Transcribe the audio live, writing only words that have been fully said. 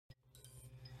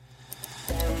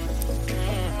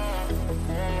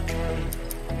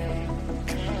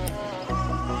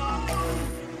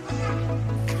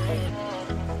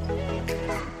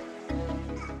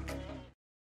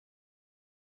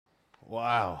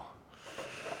Wow.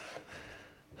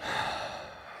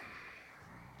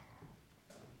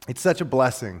 It's such a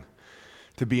blessing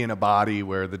to be in a body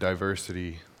where the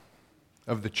diversity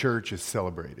of the church is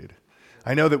celebrated.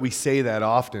 I know that we say that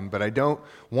often, but I don't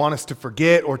want us to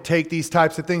forget or take these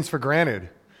types of things for granted,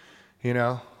 you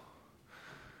know?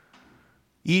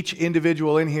 Each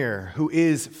individual in here who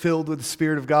is filled with the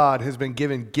Spirit of God has been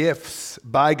given gifts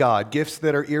by God, gifts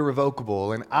that are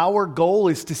irrevocable. And our goal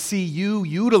is to see you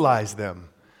utilize them,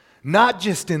 not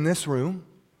just in this room,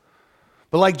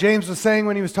 but like James was saying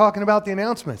when he was talking about the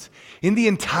announcements, in the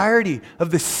entirety of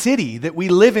the city that we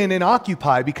live in and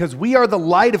occupy, because we are the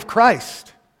light of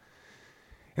Christ.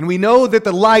 And we know that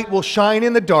the light will shine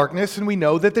in the darkness, and we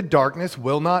know that the darkness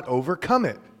will not overcome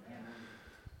it.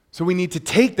 So we need to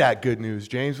take that good news,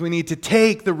 James. We need to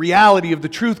take the reality of the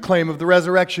truth claim of the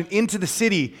resurrection into the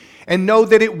city and know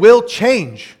that it will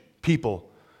change people.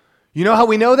 You know how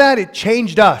we know that? It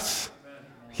changed us.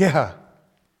 Yeah.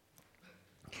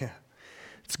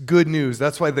 It's good news.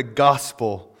 That's why the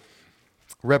gospel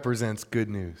represents good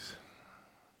news.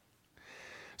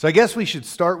 So I guess we should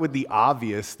start with the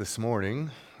obvious this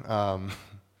morning.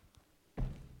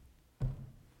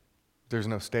 There's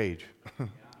no stage.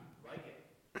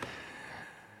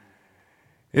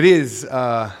 It is,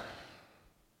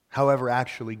 however,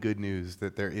 actually good news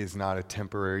that there is not a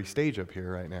temporary stage up here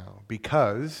right now,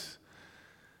 because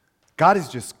God is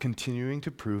just continuing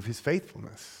to prove His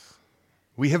faithfulness.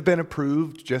 We have been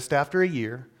approved just after a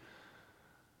year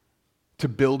to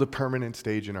build a permanent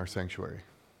stage in our sanctuary,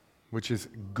 which is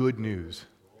good news.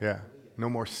 Yeah, no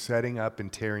more setting up and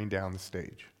tearing down the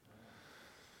stage.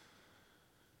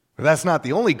 But that's not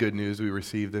the only good news we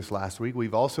received this last week.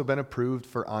 We've also been approved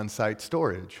for on-site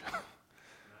storage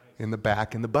in the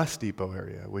back in the bus depot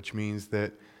area, which means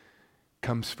that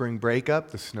come spring breakup,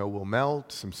 the snow will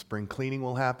melt, some spring cleaning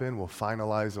will happen, we'll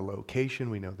finalize a location.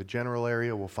 We know the general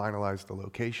area, we'll finalize the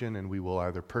location, and we will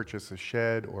either purchase a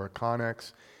shed or a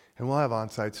Connex, and we'll have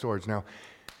on-site storage. Now,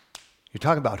 you're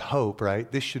talking about hope,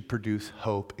 right? This should produce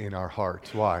hope in our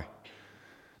hearts. Why?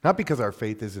 Not because our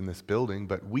faith is in this building,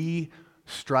 but we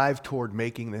strive toward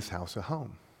making this house a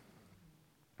home.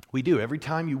 We do. Every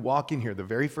time you walk in here, the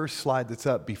very first slide that's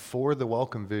up before the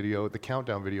welcome video, the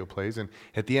countdown video plays, and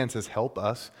at the end says, help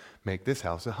us make this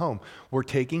house a home. We're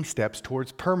taking steps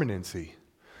towards permanency.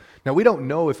 Now, we don't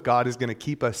know if God is going to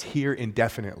keep us here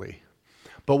indefinitely.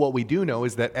 But what we do know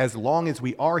is that as long as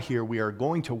we are here, we are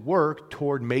going to work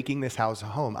toward making this house a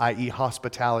home, i.e.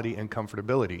 hospitality and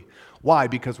comfortability. Why?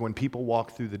 Because when people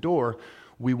walk through the door,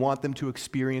 we want them to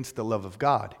experience the love of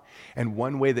God. And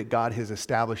one way that God has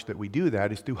established that we do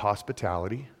that is through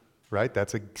hospitality, right?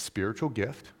 That's a spiritual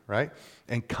gift, right?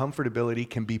 And comfortability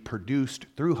can be produced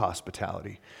through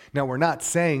hospitality. Now, we're not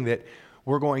saying that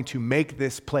we're going to make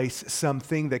this place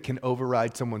something that can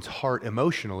override someone's heart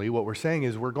emotionally. What we're saying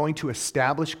is we're going to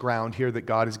establish ground here that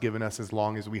God has given us as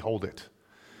long as we hold it.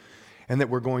 And that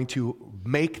we're going to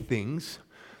make things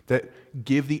that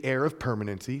give the air of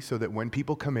permanency so that when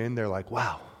people come in, they're like,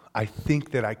 wow, I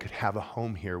think that I could have a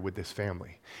home here with this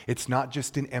family. It's not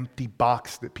just an empty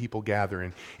box that people gather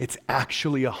in. It's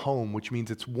actually a home, which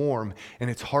means it's warm and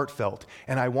it's heartfelt.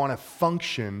 And I want to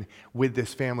function with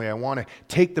this family. I want to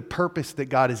take the purpose that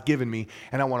God has given me,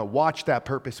 and I want to watch that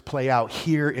purpose play out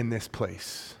here in this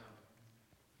place.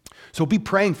 So be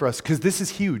praying for us, because this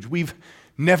is huge. We've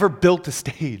never built a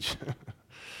stage,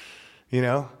 you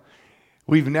know?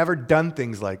 We've never done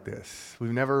things like this. I've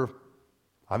never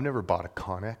bought a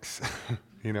Connex,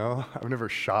 you know? I've never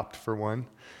shopped for one.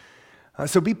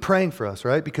 So be praying for us,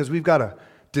 right? Because we've got to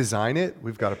design it.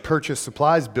 We've got to purchase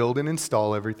supplies, build and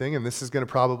install everything. And this is going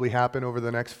to probably happen over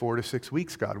the next 4 to 6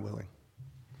 weeks, God willing.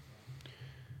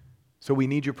 So we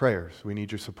need your prayers. We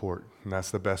need your support. And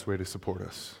that's the best way to support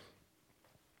us.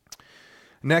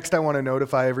 Next, I want to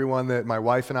notify everyone that my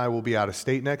wife and I will be out of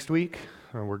state next week.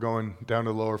 We're going down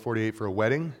to the lower 48 for a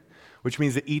wedding, which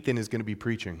means that Ethan is going to be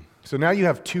preaching. So now you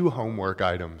have 2 homework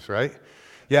items, right?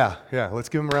 Yeah. Let's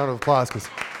give him a round of applause, because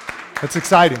that's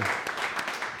exciting.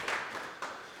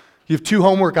 You have 2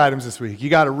 homework items this week. You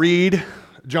got to read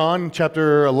John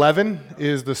chapter 11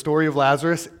 is the story of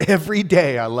Lazarus. Every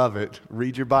day, I love it.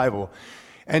 Read your Bible.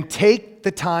 And take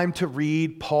the time to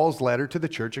read Paul's letter to the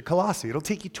church at Colossae. It'll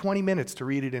take you 20 minutes to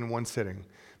read it in one sitting.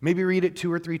 Maybe read it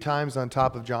 2 or 3 times on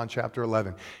top of John chapter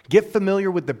 11. Get familiar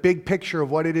with the big picture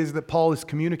of what it is that Paul is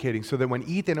communicating, so that when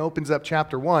Ethan opens up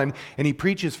chapter 1 and he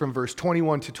preaches from verse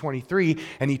 21 to 23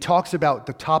 and he talks about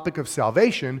the topic of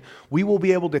salvation, we will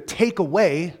be able to take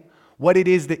away what it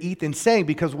is that Ethan's saying,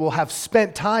 because we'll have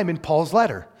spent time in Paul's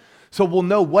letter. So we'll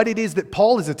know what it is that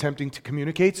Paul is attempting to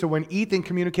communicate. So when Ethan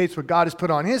communicates what God has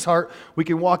put on his heart, we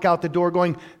can walk out the door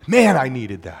going, man, I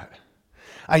needed that.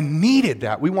 I needed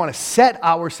that. We want to set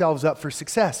ourselves up for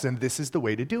success, and this is the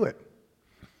way to do it.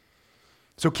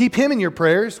 So keep him in your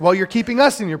prayers while you're keeping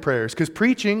us in your prayers, because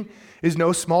preaching is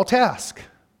no small task.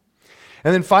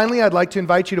 And then finally, I'd like to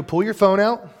invite you to pull your phone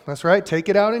out. That's right, take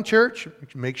it out in church.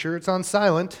 Make sure it's on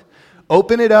silent.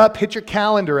 Open it up, hit your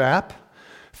calendar app.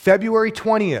 February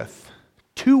 20th.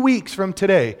 2 weeks from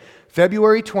today,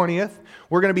 February 20th,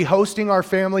 we're going to be hosting our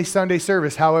family Sunday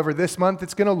service. However, this month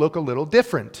it's going to look a little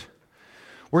different.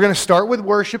 We're going to start with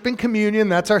worship and communion.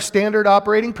 That's our standard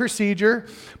operating procedure.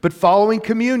 But following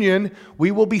communion,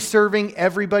 we will be serving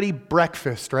everybody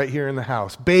breakfast right here in the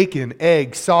house. Bacon,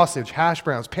 eggs, sausage, hash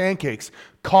browns, pancakes,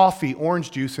 coffee,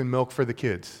 orange juice, and milk for the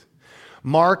kids.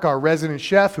 Mark, our resident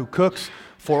chef who cooks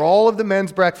for all of the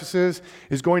men's breakfasts,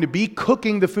 is going to be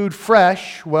cooking the food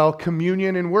fresh while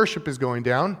communion and worship is going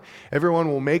down. Everyone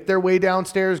will make their way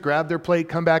downstairs, grab their plate,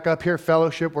 come back up here,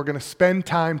 fellowship. We're going to spend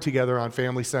time together on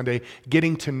Family Sunday,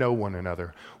 getting to know one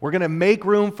another. We're going to make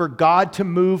room for God to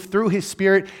move through His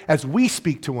Spirit as we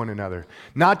speak to one another,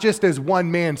 not just as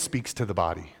one man speaks to the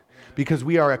body, because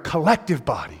we are a collective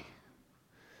body.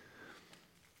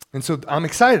 And so I'm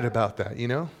excited about that, you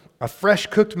know? A fresh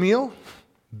cooked meal.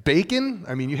 Bacon?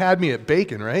 I mean, you had me at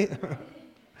bacon, right?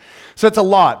 So it's a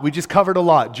lot. We just covered a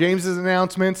lot. James's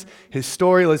announcements, his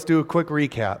story. Let's do a quick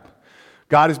recap.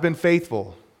 God has been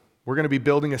faithful. We're going to be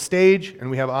building a stage, and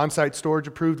we have on-site storage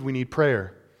approved. We need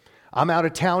prayer. I'm out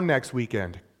of town next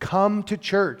weekend. Come to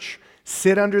church.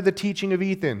 Sit under the teaching of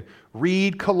Ethan.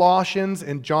 Read Colossians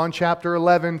and John chapter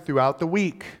 11 throughout the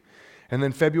week. And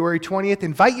then February 20th,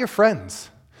 invite your friends,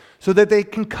 so that they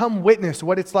can come witness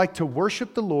what it's like to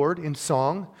worship the Lord in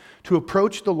song, to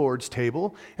approach the Lord's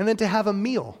table, and then to have a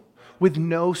meal with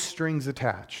no strings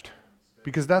attached.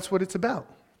 Because that's what it's about.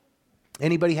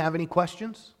 Anybody have any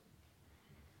questions?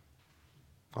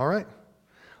 All right.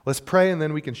 Let's pray, and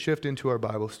then we can shift into our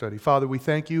Bible study. Father, we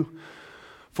thank you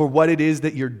for what it is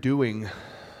that you're doing.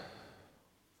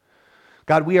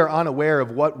 God, we are unaware of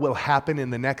what will happen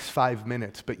in the next 5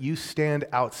 minutes, but you stand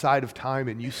outside of time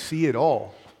and you see it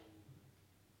all.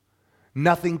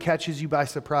 Nothing catches you by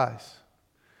surprise.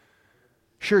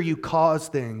 Sure, you cause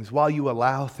things while you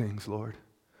allow things, Lord.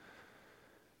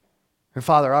 And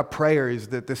Father, our prayer is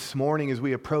that this morning as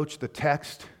we approach the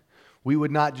text, we would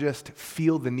not just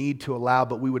feel the need to allow,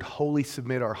 but we would wholly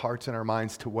submit our hearts and our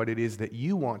minds to what it is that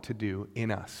you want to do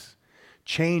in us.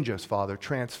 Change us, Father.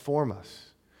 Transform us.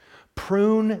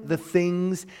 Prune the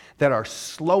things that are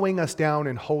slowing us down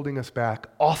and holding us back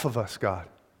off of us, God,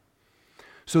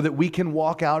 so that we can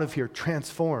walk out of here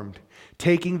transformed,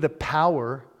 taking the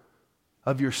power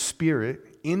of your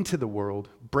Spirit into the world,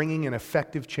 bringing an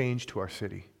effective change to our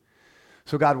city.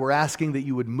 So God, we're asking that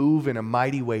you would move in a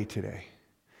mighty way today.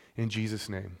 In Jesus'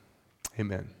 name,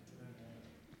 amen.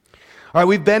 All right,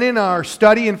 we've been in our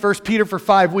study in 1 Peter for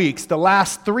 5 weeks. The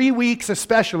last 3 weeks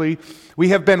especially, we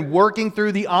have been working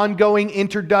through the ongoing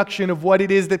introduction of what it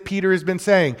is that Peter has been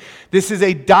saying. This is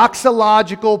a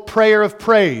doxological prayer of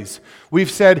praise.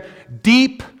 We've said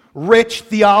deep, rich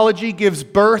theology gives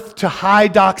birth to high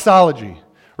doxology,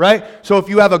 right? So if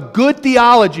you have a good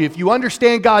theology, if you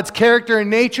understand God's character and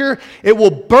nature, it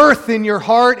will birth in your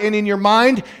heart and in your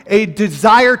mind a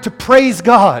desire to praise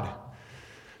God.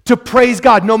 To praise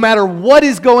God, no matter what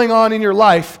is going on in your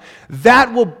life,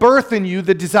 that will birth in you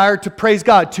the desire to praise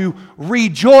God, to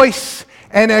rejoice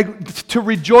and to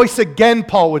rejoice again,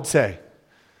 Paul would say.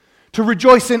 To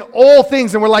rejoice in all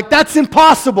things. And we're like, that's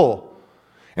impossible.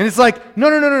 And it's like,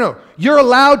 no. You're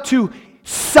allowed to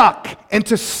suck and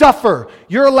to suffer.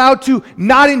 You're allowed to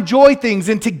not enjoy things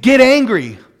and to get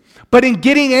angry. But in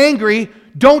getting angry,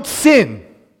 don't sin.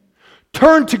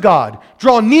 Turn to God.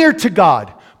 Draw near to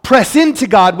God. Press into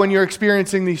God when you're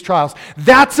experiencing these trials.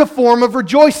 That's a form of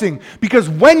rejoicing, because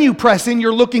when you press in,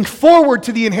 you're looking forward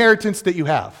to the inheritance that you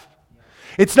have.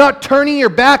 It's not turning your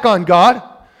back on God,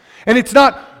 and it's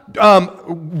not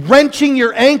wrenching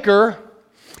your anchor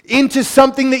into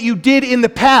something that you did in the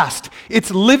past. It's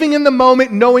living in the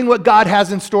moment, knowing what God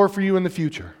has in store for you in the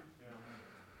future.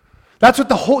 That's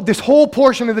what this whole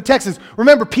portion of the text is.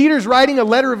 Remember, Peter's writing a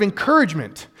letter of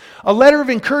encouragement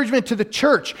to the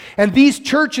church. And these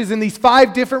churches in these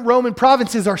 5 different Roman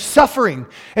provinces are suffering.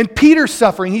 And Peter's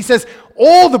suffering. He says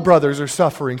all the brothers are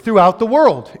suffering throughout the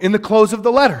world in the close of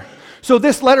the letter. So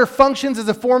this letter functions as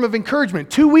a form of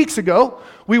encouragement. 2 weeks ago,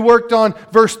 we worked on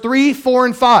verse 3, 4,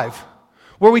 and 5,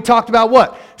 where we talked about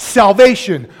what?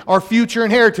 Salvation, our future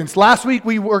inheritance. Last week,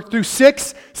 we worked through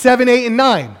 6, 7, 8, and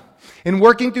 9. In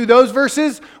working through those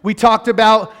verses, we talked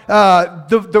about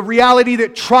the reality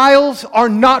that trials are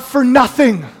not for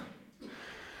nothing.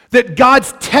 That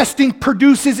God's testing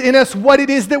produces in us what it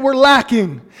is that we're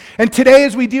lacking. And today,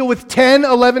 as we deal with 10,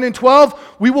 11, and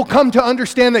 12, we will come to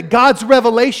understand that God's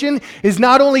revelation is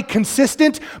not only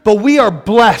consistent, but we are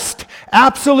blessed,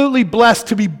 absolutely blessed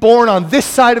to be born on this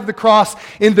side of the cross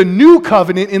in the new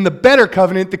covenant, in the better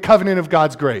covenant, the covenant of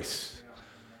God's grace.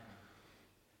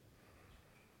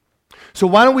 So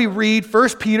why don't we read 1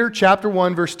 Peter chapter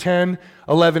 1, verse 10,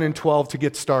 11, and 12 to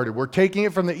get started. We're taking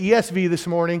it from the ESV this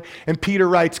morning, and Peter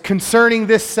writes, concerning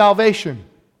this salvation,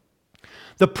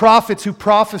 the prophets who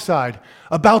prophesied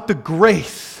about the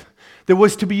grace that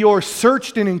was to be yours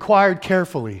searched and inquired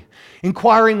carefully,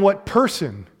 inquiring what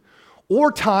person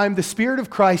or time the Spirit of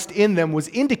Christ in them was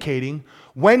indicating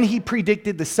when he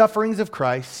predicted the sufferings of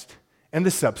Christ and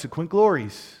the subsequent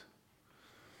glories.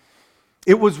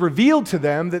 It was revealed to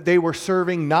them that they were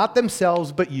serving not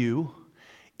themselves but you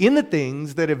in the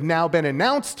things that have now been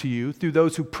announced to you through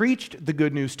those who preached the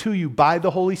good news to you by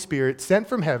the Holy Spirit sent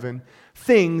from heaven,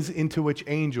 things into which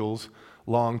angels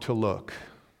long to look.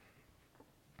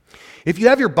 If you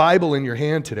have your Bible in your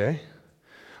hand today,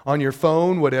 on your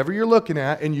phone, whatever you're looking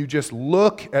at, and you just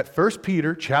look at 1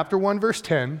 Peter chapter 1, verse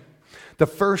 10, the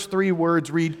first three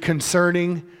words read,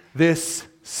 concerning this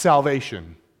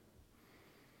salvation.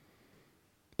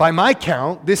 By my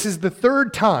count, this is the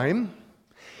third time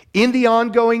in the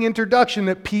ongoing introduction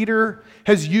that Peter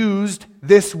has used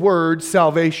this word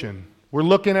salvation. We're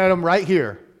looking at them right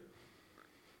here.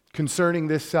 Concerning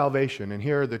this salvation. And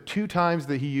here are the two times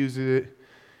that he uses it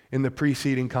in the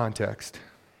preceding context.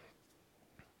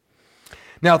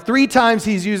 Now, 3 times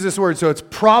he's used this word, so it's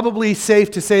probably safe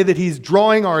to say that he's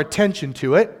drawing our attention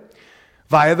to it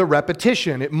via the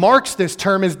repetition. It marks this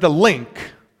term as the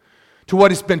link to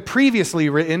what has been previously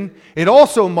written. It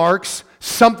also marks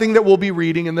something that we'll be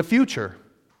reading in the future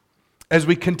as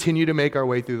we continue to make our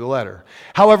way through the letter.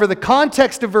 However, the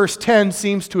context of verse 10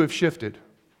 seems to have shifted.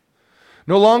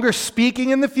 No longer speaking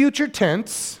in the future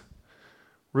tense,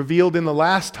 revealed in the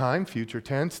last time, future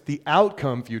tense, the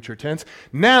outcome, future tense.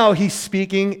 Now he's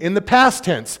speaking in the past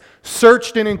tense,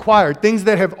 searched and inquired, things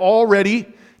that have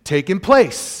already taken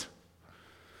place.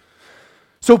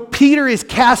 So Peter is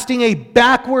casting a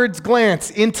backwards glance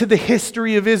into the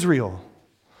history of Israel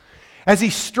as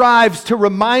he strives to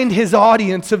remind his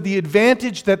audience of the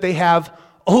advantage that they have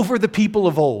over the people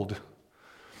of old.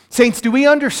 Saints, do we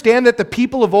understand that the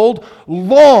people of old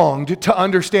longed to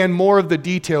understand more of the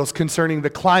details concerning the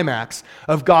climax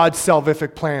of God's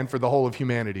salvific plan for the whole of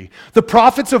humanity? The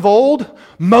prophets of old,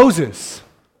 Moses,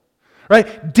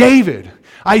 right? David,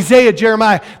 Isaiah,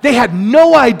 Jeremiah, they had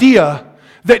no idea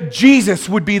that Jesus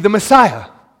would be the Messiah.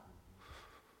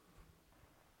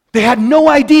 They had no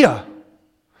idea.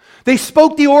 They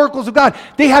spoke the oracles of God.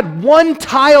 They had one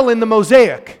tile in the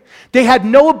mosaic. They had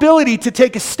no ability to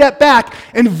take a step back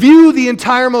and view the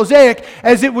entire mosaic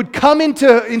as it would come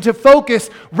into focus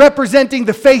representing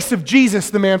the face of Jesus,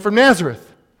 the man from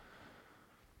Nazareth.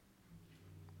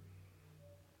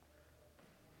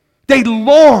 They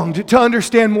longed to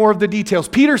understand more of the details.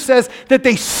 Peter says that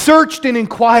they searched and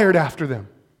inquired after them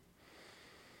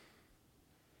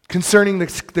concerning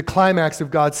the climax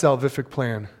of God's salvific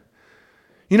plan.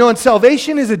 You know, and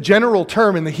salvation is a general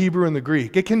term in the Hebrew and the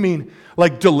Greek. It can mean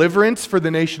like deliverance for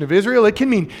the nation of Israel. It can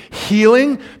mean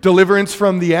healing, deliverance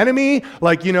from the enemy,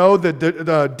 like, you know,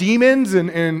 the demons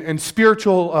and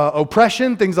spiritual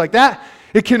oppression, things like that.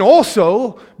 It can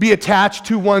also be attached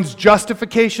to one's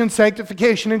justification,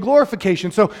 sanctification, and glorification.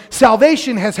 So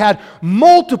salvation has had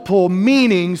multiple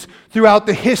meanings throughout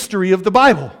the history of the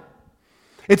Bible.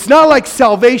 It's not like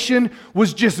salvation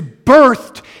was just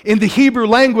birthed in the Hebrew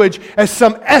language as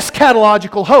some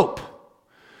eschatological hope.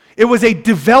 It was a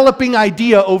developing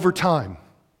idea over time.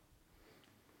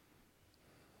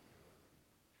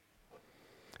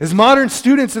 As modern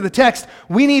students of the text,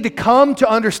 we need to come to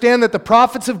understand that the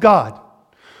prophets of God,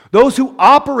 those who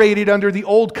operated under the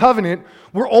old covenant,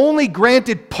 were only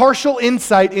granted partial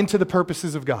insight into the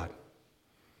purposes of God.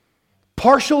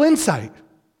 Partial insight.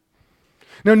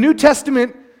 Now, New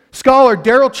Testament scholar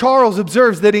Darrell Charles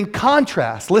observes that in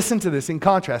contrast, listen to this, in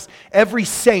contrast, every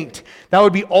saint, that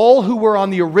would be all who were on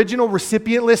the original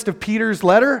recipient list of Peter's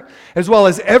letter, as well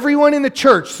as everyone in the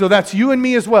church, so that's you and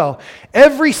me as well,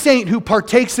 every saint who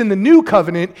partakes in the new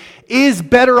covenant is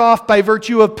better off by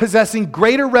virtue of possessing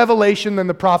greater revelation than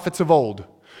the prophets of old.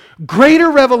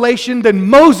 Greater revelation than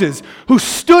Moses, who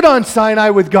stood on Sinai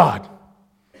with God.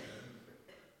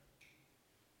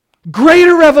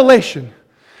 Greater revelation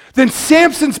than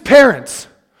Samson's parents,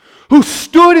 who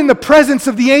stood in the presence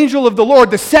of the angel of the Lord,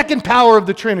 the second power of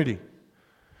the Trinity.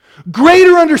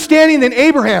 Greater understanding than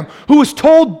Abraham, who was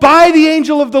told by the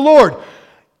angel of the Lord,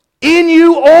 in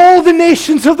you all the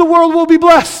nations of the world will be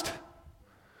blessed.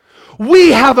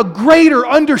 We have a greater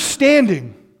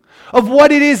understanding of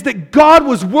what it is that God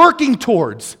was working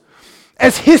towards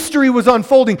as history was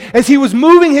unfolding, as he was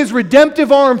moving his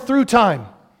redemptive arm through time.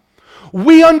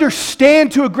 We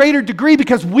understand to a greater degree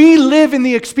because we live in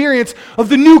the experience of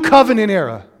the new covenant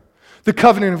era, the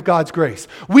covenant of God's grace.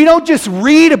 We don't just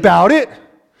read about it,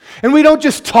 and we don't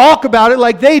just talk about it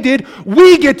like they did.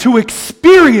 We get to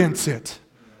experience it.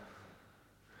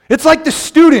 It's like the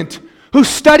student who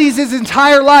studies his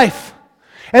entire life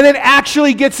and then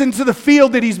actually gets into the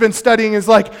field that he's been studying and is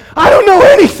like, I don't know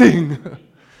anything.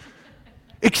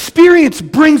 Experience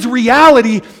brings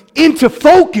reality into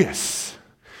focus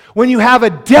when you have a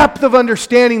depth of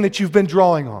understanding that you've been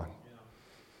drawing on.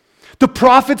 The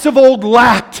prophets of old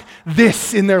lacked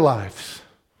this in their lives.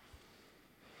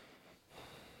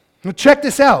 Now check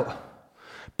this out.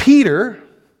 Peter,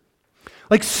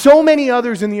 like so many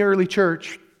others in the early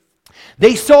church,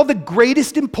 they saw the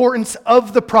greatest importance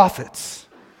of the prophets,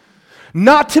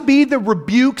 not to be the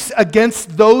rebukes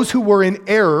against those who were in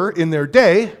error in their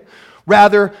day.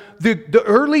 Rather, the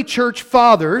early church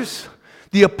fathers,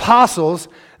 the apostles,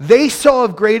 they saw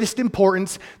of greatest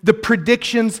importance the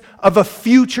predictions of a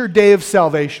future day of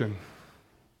salvation.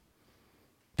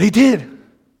 They did.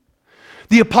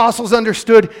 The apostles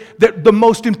understood that the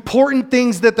most important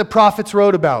things that the prophets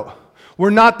wrote about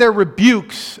were not their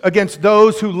rebukes against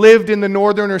those who lived in the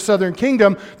northern or southern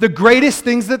kingdom. The greatest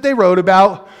things that they wrote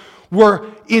about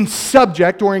were in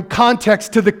subject or in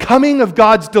context to the coming of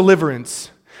God's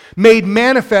deliverance, made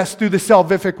manifest through the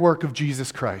salvific work of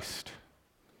Jesus Christ.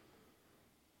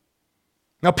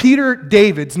 Now, Peter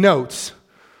Davids notes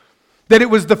that it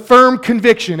was the firm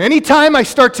conviction. Anytime I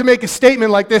start to make a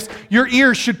statement like this, your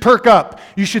ears should perk up.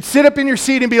 You should sit up in your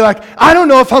seat and be like, I don't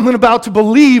know if I'm about to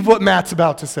believe what Matt's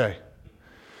about to say.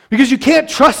 Because you can't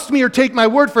trust me or take my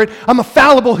word for it. I'm a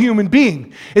fallible human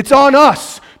being. It's on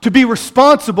us to be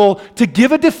responsible to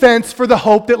give a defense for the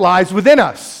hope that lies within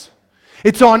us.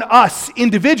 It's on us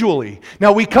individually.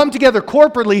 Now, we come together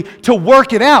corporately to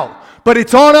work it out, but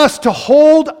it's on us to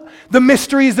hold the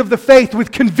mysteries of the faith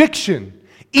with conviction.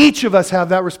 Each of us have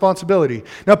that responsibility.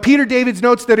 Now, Peter Davids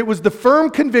notes that it was the firm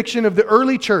conviction of the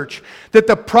early church that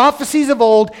the prophecies of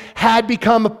old had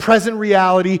become a present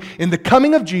reality in the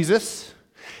coming of Jesus,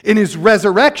 in his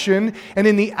resurrection, and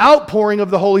in the outpouring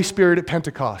of the Holy Spirit at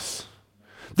Pentecost.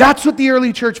 That's what the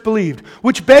early church believed,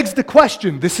 which begs the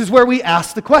question. This is where we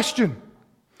ask the question.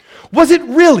 Was it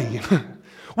really,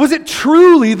 was it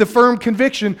truly the firm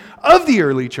conviction of the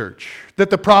early church that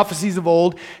the prophecies of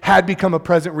old had become a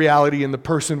present reality in the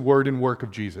person, word, and work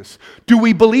of Jesus? Do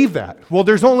we believe that? Well,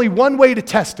 there's only one way to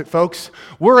test it, folks.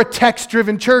 We're a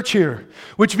text-driven church here,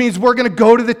 which means we're going to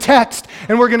go to the text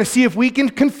and we're going to see if we can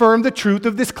confirm the truth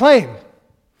of this claim.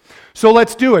 So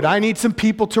let's do it. I need some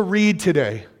people to read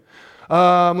today.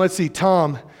 Let's see,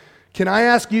 Tom, can I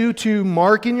ask you to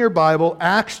mark in your Bible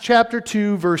Acts chapter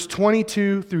 2, verse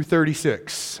 22 through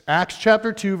 36. Acts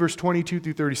chapter 2, verse 22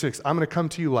 through 36. I'm going to come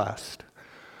to you last.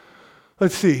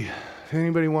 Let's see.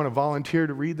 Anybody want to volunteer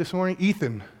to read this morning?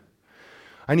 Ethan,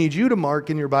 I need you to mark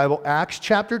in your Bible Acts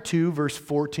chapter 2, verse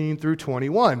 14 through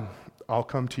 21. I'll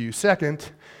come to you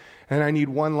second. And I need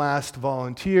one last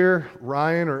volunteer,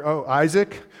 Ryan or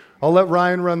Isaac. I'll let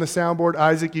Ryan run the soundboard.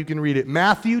 Isaac, you can read it.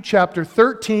 Matthew chapter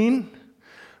 13,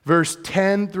 verse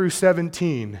 10 through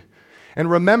 17.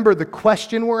 And remember the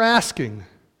question we're asking.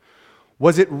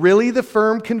 Was it really the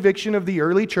firm conviction of the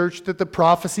early church that the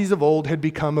prophecies of old had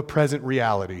become a present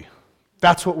reality?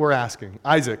 That's what we're asking.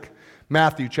 Isaac,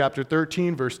 Matthew chapter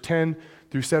 13, verse 10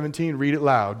 through 17. Read it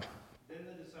loud. Then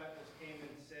the disciples came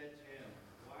and said to him,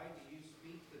 why do you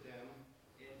speak to them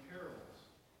in parables?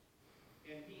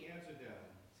 And he answered them,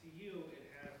 to you it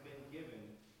has been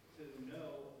given to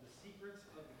know the secrets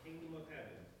of the kingdom of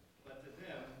heaven, but to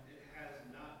them it has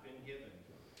not been given.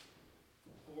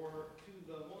 For to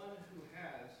the one who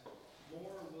has,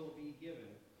 more will be given,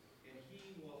 and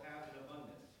he will have an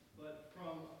abundance. But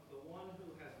from the one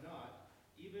who has not,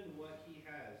 even what he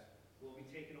has will be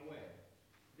taken away.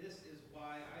 This is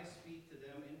why I speak to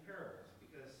them in parables,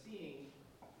 because seeing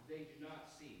they do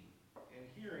not see, and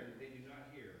hearing they do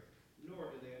not hear, nor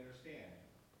do they understand.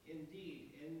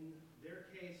 Indeed, in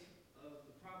their case of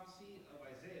the prophecy of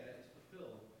Isaiah is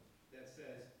fulfilled, that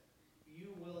says,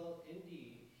 you will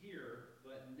indeed hear,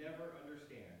 but never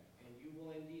understand, and you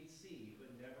will indeed see, but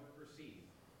never perceive.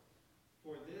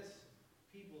 For this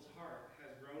people's heart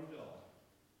has grown dull,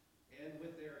 and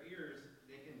with their ears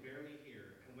they can barely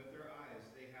hear, and with their eyes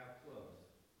they have closed,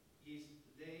 lest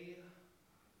they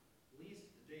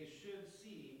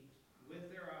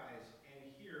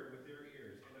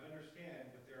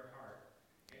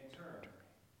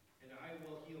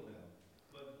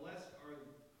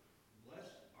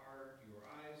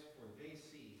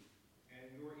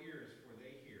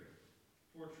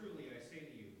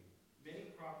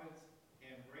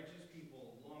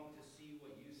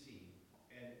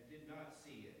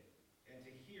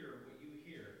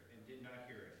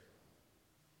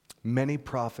Many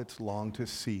prophets long to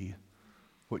see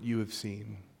what you have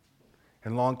seen,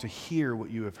 and long to hear what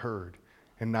you have heard,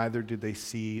 and neither did they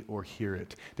see or hear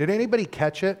it. Did anybody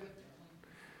catch it?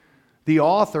 The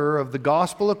author of the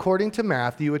Gospel according to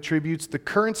Matthew attributes the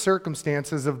current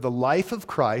circumstances of the life of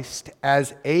Christ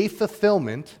as a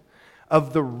fulfillment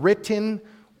of the written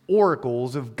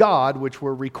oracles of God, which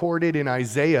were recorded in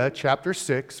Isaiah chapter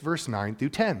 6, verse 9 through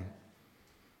 10.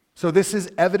 So this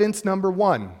is evidence number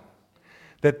one,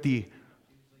 that the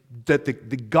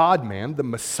God-man, the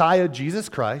Messiah Jesus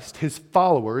Christ, his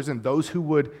followers, and those who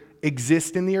would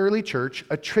exist in the early church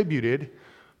attributed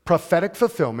prophetic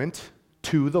fulfillment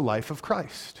to the life of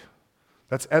Christ.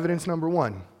 That's evidence number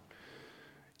one.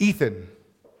 Ethan,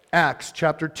 Acts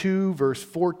chapter 2, verse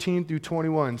 14 through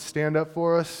 21. Stand up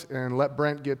for us and let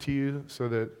Brent get to you so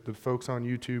that the folks on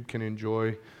YouTube can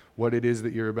enjoy what it is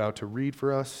that you're about to read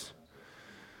for us.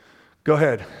 Go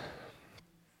ahead.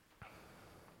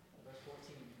 Verse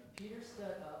 14. Peter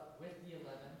stood up with the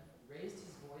 11, raised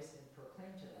his voice, and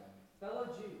proclaimed to them,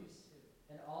 "Fellow Jews,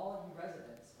 and all you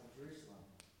residents of Jerusalem,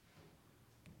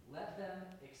 let me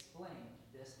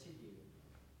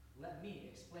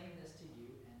explain this to you,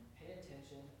 and pay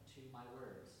attention to my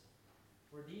words.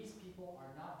 For these people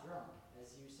are not drunk,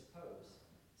 as you suppose,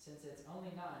 since it's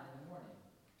only 9 a.m.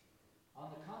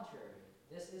 On the contrary,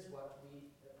 this is what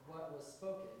was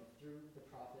spoken through the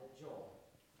prophet Joel.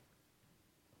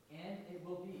 And it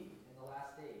will be in the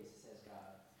last days, says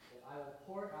God, that I will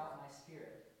pour out my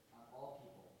spirit on all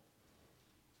people.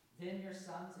 Then your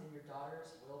sons and your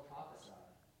daughters will prophesy.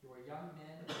 Your young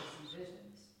men will see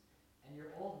visions, and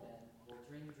your old men will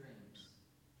dream dreams.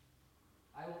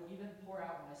 I will even pour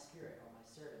out my spirit on my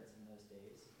servants in those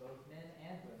days, both men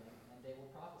and women, and they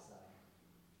will prophesy.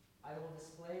 I will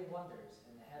display wonders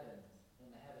in the heaven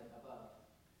above,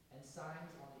 and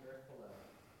signs on the earth below,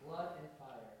 blood and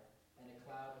fire, and a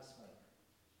cloud of smoke.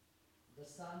 The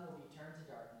sun will be turned to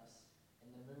darkness, and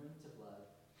the moon to blood,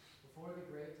 before the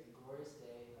great and glorious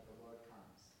day of the Lord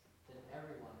comes. Then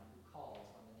everyone who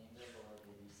calls on the name of the Lord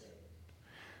will be saved."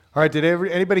 All right, did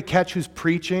anybody catch who's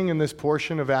preaching in this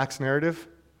portion of Acts narrative?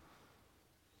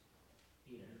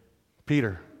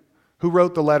 Peter. Who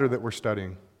wrote the letter that we're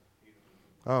studying?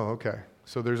 Oh, okay.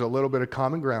 So there's a little bit of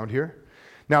common ground here.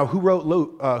 Now, who wrote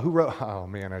Luke? Oh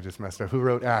man, I just messed up. Who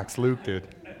wrote Acts? Luke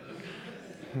did.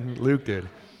 Luke did.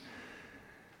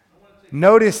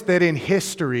 Notice that in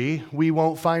history, we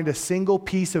won't find a single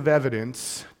piece of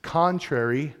evidence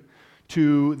contrary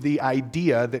to the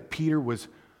idea that Peter was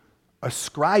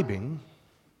ascribing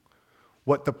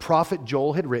what the prophet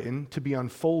Joel had written to be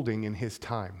unfolding in his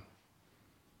time.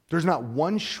 There's not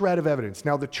one shred of evidence.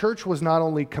 Now, the church was not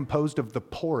only composed of the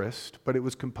poorest, but it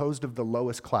was composed of the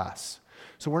lowest class.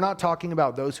 So we're not talking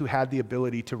about those who had the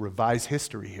ability to revise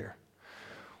history here.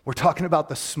 We're talking about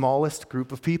the smallest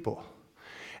group of people.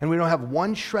 And we don't have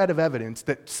one shred of evidence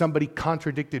that somebody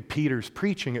contradicted Peter's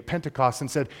preaching at Pentecost and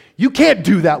said, "You can't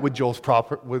do that with Joel's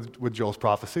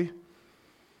prophecy."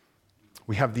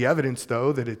 We have the evidence,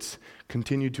 though, that it's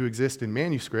continued to exist in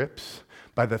manuscripts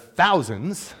by the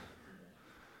thousands,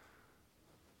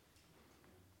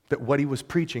 that what he was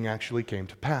preaching actually came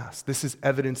to pass. This is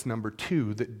evidence number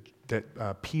two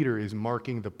that Peter is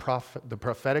marking the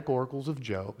prophetic oracles of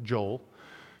Joel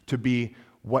to be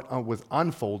what was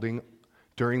unfolding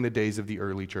during the days of the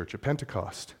early church of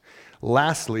Pentecost.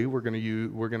 Lastly, I'm going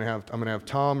to have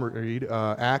Tom read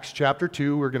Acts chapter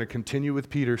 2. We're going to continue with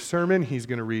Peter's sermon. He's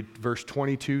going to read verse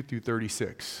 22 through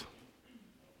 36.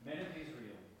 Men of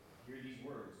Israel, hear these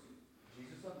words.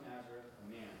 Jesus of Nazareth,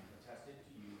 a man attested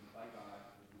to you by God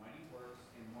with mighty works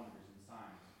and wonders and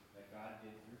signs that God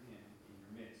did through him in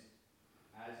your midst,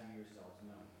 as you yourselves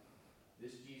know.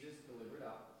 This Jesus delivered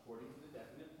up according to the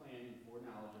definite plan and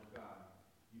foreknowledge of God,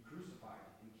 you crucified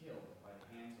and killed by the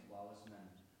hands of lawless men.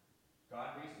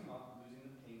 God raised him up,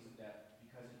 losing the pangs of death,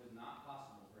 because it was not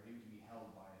possible for him to be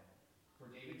held by it.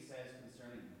 For David says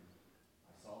concerning him,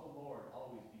 I saw the Lord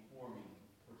always before me,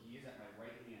 for he is at my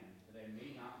right hand, that I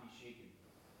may not be shaken.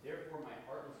 Therefore my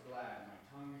heart was glad, and my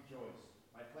tongue rejoiced.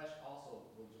 My flesh also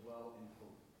will dwell in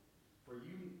hope. For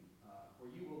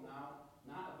you will now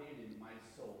not abandon my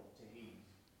soul to Hades,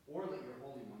 or let your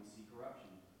Holy One see corruption.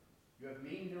 You have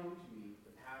made known to me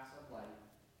the paths of life.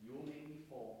 You will make me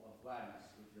full of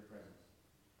gladness with your presence.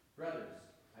 Brothers,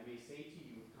 I may say to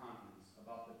you with confidence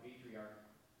about the patriarch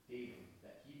David,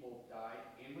 that he both died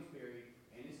and was buried,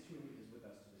 and his tomb is with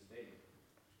us to this day.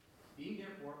 Being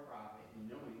therefore a prophet, and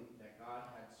knowing that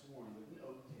God had sworn with an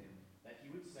oath to him that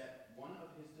he would set one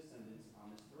of his descendants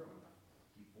on his throne,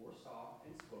 he foresaw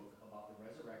and spoke about the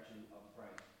resurrection of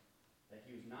Christ, that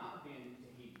he was not abandoned to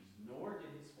Hades, nor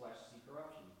did his flesh see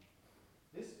corruption.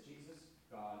 This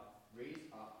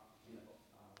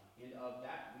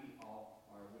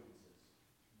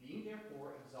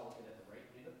therefore exalted at the right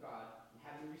hand of God, and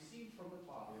having received from the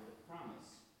Father the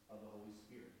promise of the Holy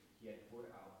Spirit, he had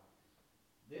poured out.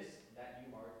 This that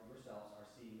you yourselves are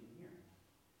seeing and hearing.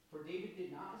 For David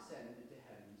did not ascend into the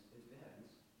heavens,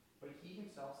 but he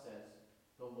himself says,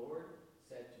 "The Lord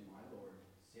said to my Lord,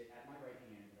 sit at my right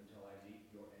hand until I make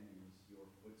your enemies your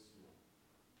footstool."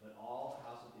 Let all the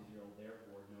house of Israel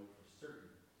therefore know for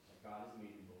certain that God has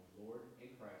made him both Lord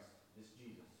and Christ, this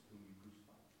Jesus whom you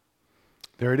crucified.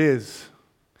 There it is.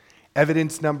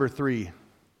 Evidence number 3.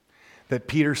 That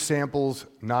Peter samples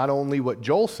not only what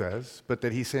Joel says, but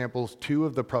that he samples 2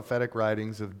 of the prophetic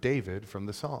writings of David from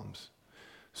the Psalms.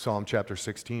 Psalm chapter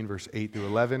 16, verse 8 through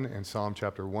 11, and Psalm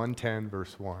chapter 110,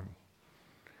 verse 1.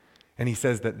 And he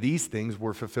says that these things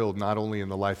were fulfilled not only in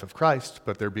the life of Christ,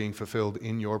 but they're being fulfilled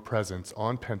in your presence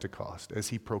on Pentecost, as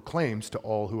he proclaims to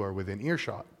all who are within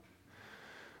earshot.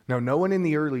 Now, no one in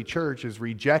the early church is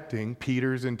rejecting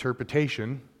Peter's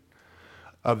interpretation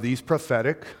of these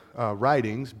prophetic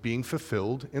writings being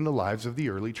fulfilled in the lives of the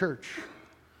early church.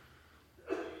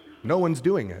 No one's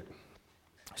doing it.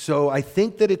 So I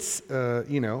think that it's,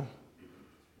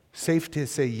 safe to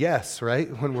say yes, right,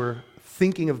 when we're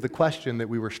thinking of the question that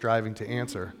we were striving to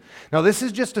answer. Now, this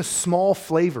is just a small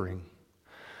flavoring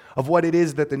of what it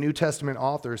is that the New Testament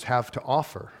authors have to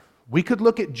offer. We could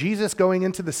look at Jesus going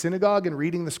into the synagogue and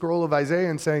reading the scroll of Isaiah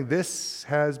and saying, "This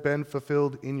has been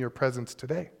fulfilled in your presence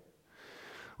today."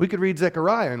 We could read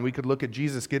Zechariah and we could look at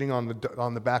Jesus getting on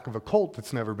the back of a colt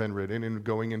that's never been ridden and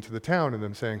going into the town and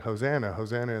them saying, "Hosanna,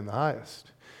 Hosanna in the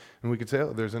highest." And we could say,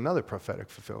 "Oh, there's another prophetic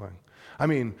fulfilling." I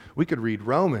mean, we could read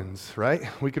Romans, right?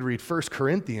 We could read 1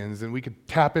 Corinthians, and we could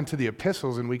tap into the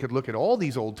epistles, and we could look at all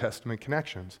these Old Testament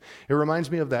connections. It reminds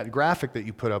me of that graphic that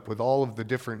you put up with all of the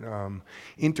different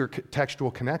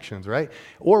intertextual connections, right?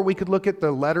 Or we could look at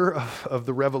the letter of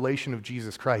the revelation of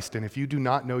Jesus Christ, and if you do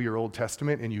not know your Old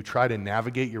Testament and you try to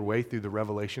navigate your way through the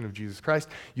revelation of Jesus Christ,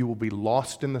 you will be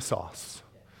lost in the sauce.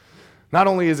 Not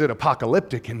only is it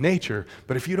apocalyptic in nature,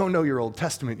 but if you don't know your Old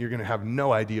Testament, you're going to have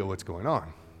no idea what's going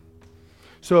on.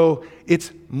 So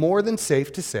it's more than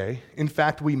safe to say, in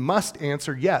fact, we must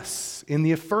answer yes in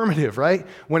the affirmative, right?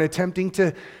 When attempting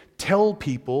to tell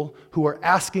people who are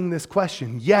asking this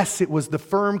question, yes, it was the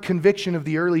firm conviction of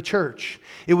the early church.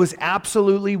 It was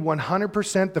absolutely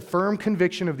 100% the firm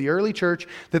conviction of the early church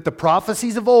that the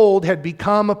prophecies of old had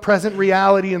become a present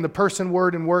reality in the person,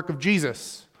 word, and work of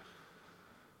Jesus.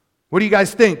 What do you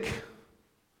guys think?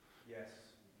 Yes.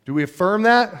 Do we affirm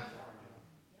that?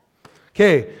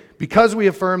 Okay. Because we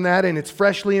affirm that and it's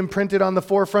freshly imprinted on the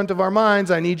forefront of our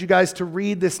minds, I need you guys to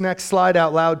read this next slide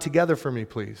out loud together for me,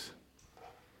 please.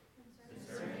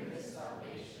 Concerning this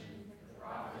salvation, the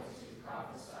prophets who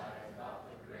prophesied about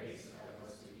the grace that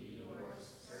was to be yours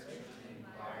searched and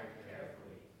inquired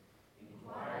carefully,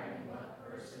 inquiring what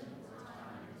person or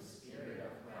time the Spirit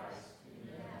of Christ in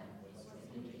them was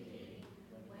indicating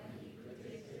when he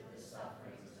predicted the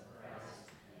sufferings of Christ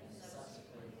and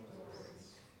subsequent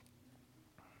glories.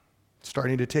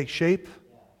 Starting to take shape?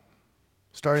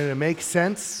 Starting to make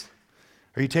sense?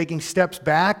 Are you taking steps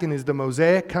back, and is the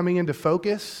mosaic coming into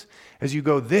focus as you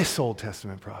go, this Old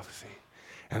Testament prophecy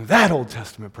and that Old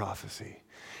Testament prophecy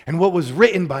and what was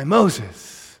written by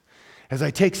Moses? As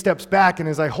I take steps back and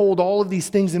as I hold all of these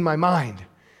things in my mind,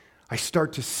 I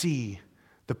start to see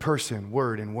the person,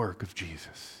 word, and work of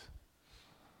Jesus.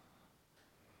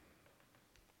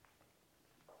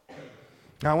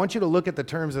 Now I want you to look at the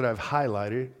terms that I've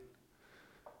highlighted.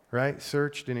 Right?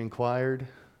 Searched and inquired.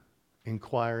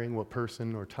 Inquiring what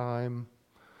person or time.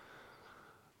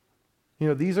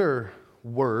 These are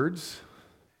words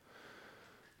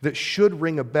that should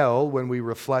ring a bell when we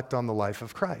reflect on the life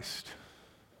of Christ.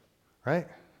 Right?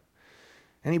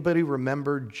 Anybody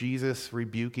remember Jesus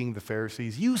rebuking the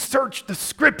Pharisees? You search the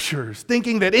Scriptures,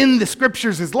 thinking that in the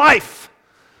Scriptures is life.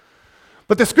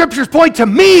 But the Scriptures point to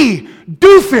me.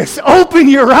 Doofus, open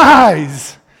your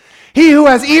eyes. He who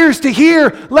has ears to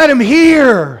hear, let him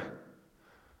hear.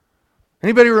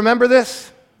 Anybody remember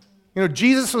this?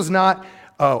 Jesus was not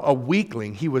a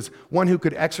weakling. He was one who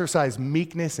could exercise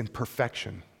meekness and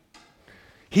perfection.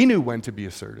 He knew when to be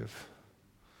assertive.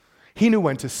 He knew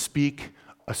when to speak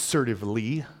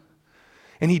assertively.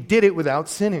 And he did it without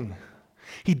sinning.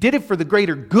 He did it for the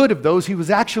greater good of those he was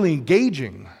actually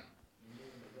engaging.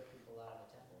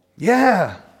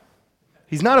 Yeah.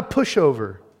 He's not a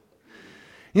pushover.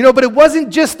 But it wasn't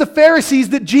just the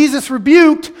Pharisees that Jesus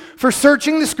rebuked for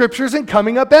searching the Scriptures and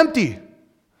coming up empty.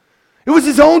 It was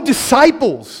his own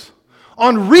disciples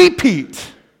on repeat.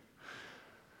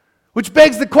 Which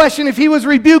begs the question, if he was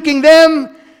rebuking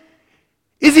them,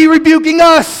 is he rebuking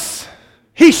us?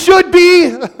 He should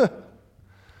be.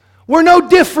 We're no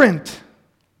different.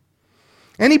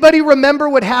 Anybody remember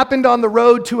what happened on the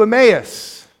road to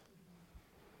Emmaus?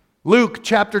 Luke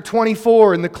chapter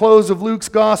 24, in the close of Luke's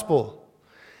gospel.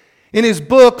 In his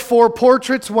book, Four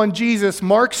Portraits, One Jesus,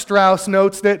 Mark Strauss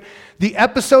notes that the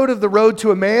episode of the road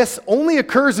to Emmaus only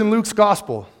occurs in Luke's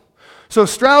gospel. So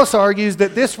Strauss argues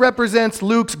that this represents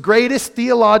Luke's greatest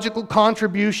theological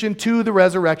contribution to the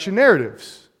resurrection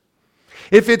narratives.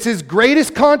 If it's his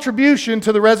greatest contribution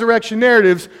to the resurrection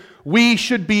narratives, we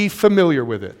should be familiar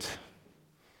with it.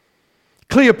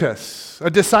 Cleopas, a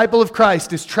disciple of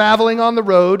Christ, is traveling on the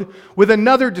road with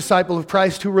another disciple of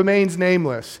Christ who remains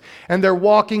nameless, and they're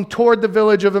walking toward the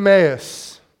village of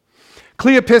Emmaus.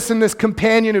 Cleopas and this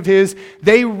companion of his,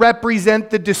 they represent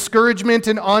the discouragement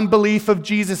and unbelief of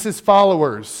Jesus'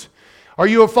 followers. Are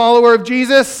you a follower of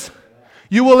Jesus?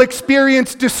 You will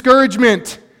experience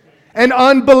discouragement and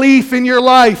unbelief in your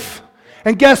life.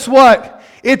 And guess what?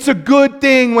 It's a good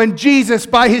thing when Jesus,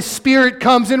 by his Spirit,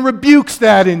 comes and rebukes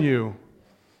that in you.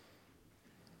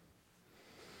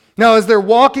 Now, as they're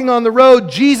walking on the road,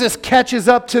 Jesus catches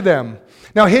up to them.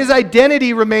 Now, his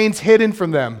identity remains hidden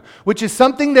from them, which is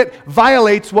something that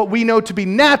violates what we know to be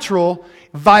natural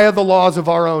via the laws of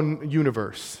our own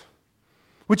universe.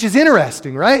 Which is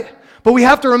interesting, right? But we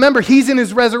have to remember, he's in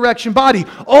his resurrection body.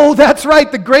 Oh, that's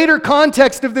right, the greater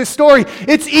context of this story.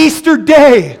 It's Easter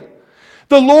Day.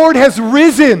 The Lord has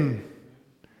risen.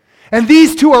 And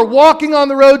these two are walking on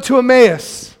the road to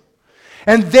Emmaus.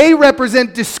 And they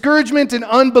represent discouragement and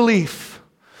unbelief.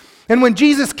 And when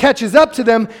Jesus catches up to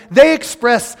them, they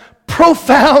express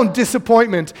profound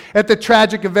disappointment at the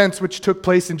tragic events which took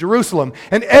place in Jerusalem.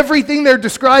 And everything they're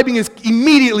describing is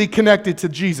immediately connected to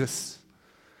Jesus.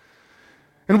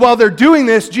 And while they're doing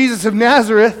this, Jesus of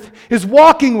Nazareth is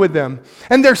walking with them.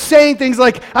 And they're saying things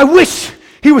like, I wish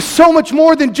he was so much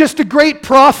more than just a great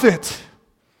prophet.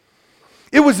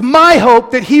 It was my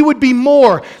hope that he would be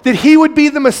more, that he would be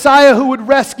the Messiah who would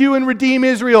rescue and redeem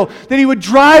Israel, that he would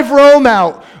drive Rome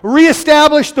out,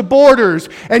 reestablish the borders,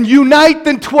 and unite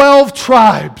the 12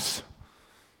 tribes.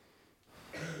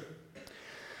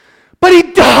 But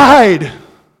he died.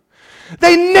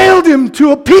 They nailed him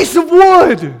to a piece of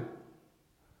wood.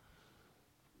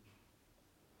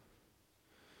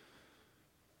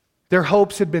 Their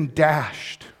hopes had been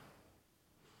dashed.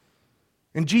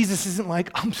 And Jesus isn't like,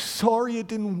 I'm sorry it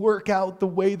didn't work out the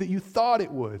way that you thought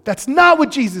it would. That's not what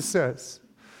Jesus says.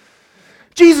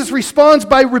 Jesus responds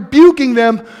by rebuking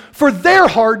them for their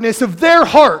hardness of their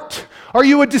heart. Are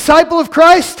you a disciple of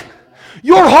Christ?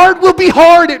 Your heart will be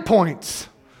hard at points.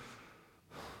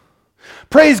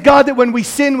 Praise God that when we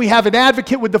sin, we have an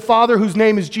advocate with the Father whose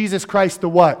name is Jesus Christ, the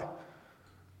what?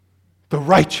 The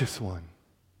righteous one.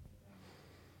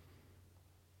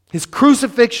 His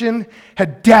crucifixion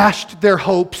had dashed their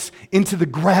hopes into the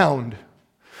ground.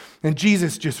 And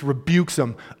Jesus just rebukes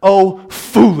them. Oh,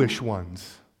 foolish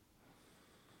ones,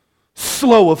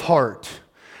 slow of heart,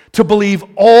 to believe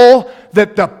all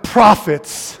that the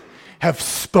prophets have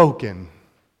spoken.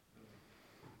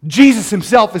 Jesus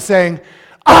himself is saying,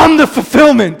 I'm the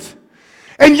fulfillment,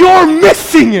 and you're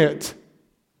missing it.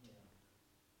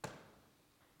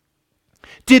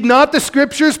 Did not the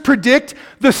scriptures predict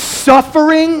the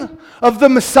suffering of the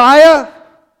Messiah?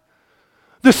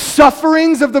 The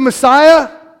sufferings of the Messiah?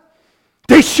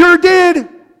 They sure did.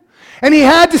 And he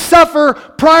had to suffer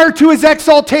prior to his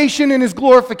exaltation and his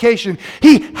glorification.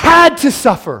 He had to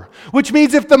suffer, which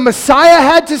means if the Messiah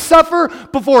had to suffer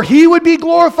before he would be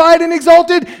glorified and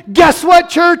exalted, guess what,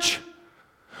 church?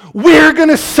 We're going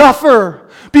to suffer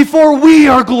before we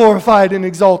are glorified and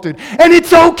exalted. And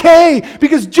it's okay,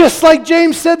 because just like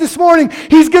James said this morning,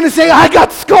 he's going to say, I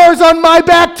got scars on my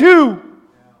back too.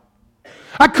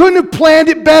 I couldn't have planned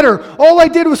it better. All I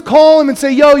did was call him and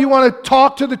say, yo, you want to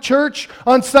talk to the church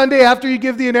on Sunday after you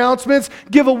give the announcements?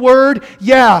 Give a word?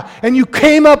 Yeah. And you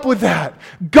came up with that.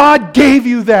 God gave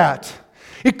you that.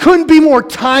 It couldn't be more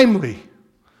timely.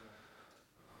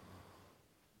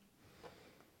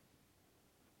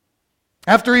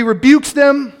 After he rebukes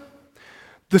them,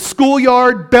 the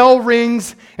schoolyard bell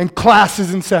rings and class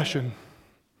is in session.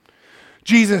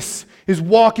 Jesus is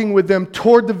walking with them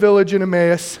toward the village in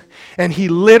Emmaus, and he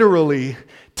literally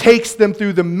takes them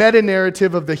through the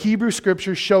meta-narrative of the Hebrew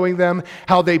Scriptures, showing them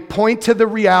how they point to the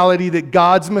reality that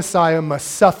God's Messiah must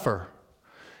suffer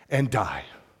and die.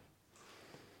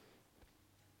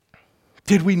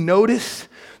 Did we notice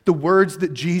the words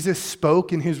that Jesus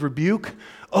spoke in his rebuke?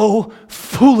 Oh,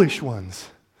 foolish ones.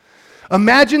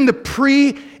 Imagine the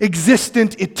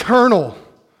pre-existent, eternal,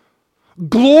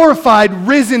 glorified,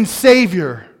 risen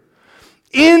Savior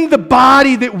in the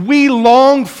body that we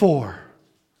long for,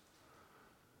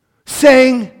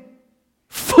 saying,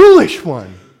 foolish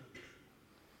one.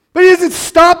 But he doesn't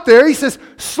stop there. He says,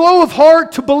 slow of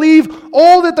heart to believe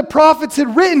all that the prophets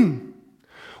had written.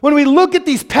 When we look at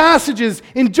these passages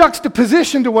in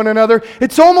juxtaposition to one another,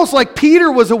 it's almost like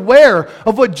Peter was aware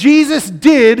of what Jesus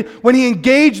did when he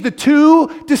engaged the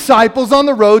two disciples on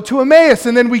the road to Emmaus.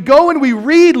 And then we go and we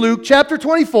read Luke chapter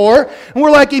 24, and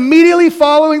we're like immediately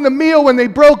following the meal when they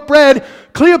broke bread,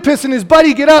 Cleopas and his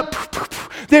buddy get up,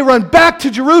 they run back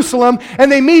to Jerusalem,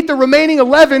 and they meet the remaining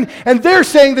 11, and they're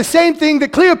saying the same thing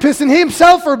that Cleopas and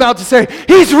himself are about to say.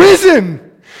 He's risen!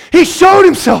 He showed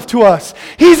himself to us.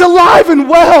 He's alive and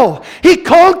well. He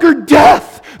conquered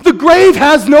death. The grave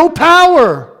has no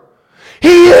power.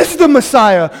 He is the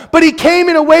Messiah, but he came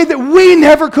in a way that we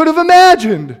never could have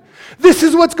imagined. This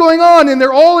is what's going on, and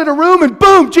they're all in a room, and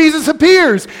boom, Jesus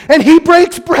appears, and he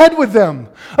breaks bread with them.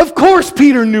 Of course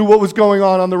Peter knew what was going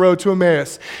on the road to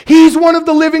Emmaus. He's one of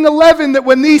the living 11 that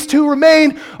when these two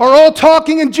remain are all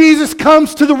talking and Jesus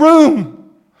comes to the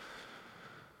room.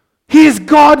 He is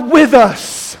God with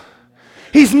us.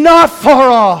 He's not far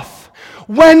off.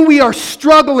 When we are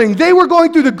struggling, they were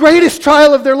going through the greatest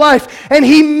trial of their life, and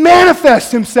he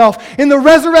manifests himself in the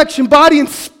resurrection body and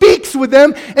speaks with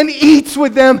them and eats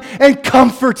with them and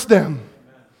comforts them.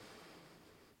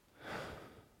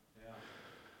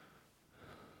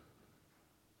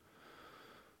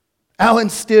 Alan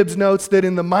Stibbs notes that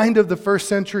in the mind of the first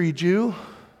century Jew,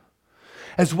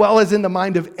 as well as in the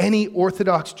mind of any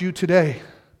Orthodox Jew today,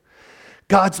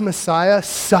 God's Messiah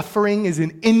suffering is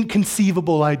an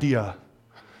inconceivable idea.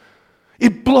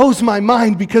 It blows my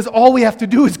mind because all we have to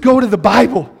do is go to the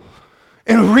Bible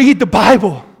and read the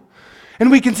Bible. And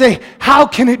we can say, how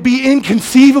can it be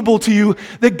inconceivable to you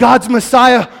that God's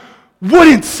Messiah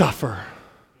wouldn't suffer?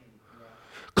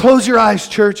 Close your eyes,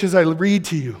 church, as I read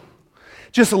to you.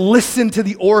 Just listen to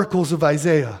the oracles of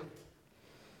Isaiah.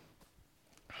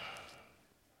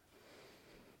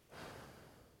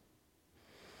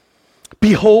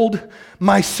 Behold,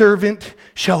 my servant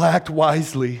shall act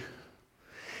wisely.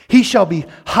 He shall be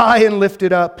high and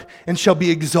lifted up and shall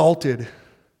be exalted.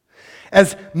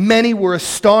 As many were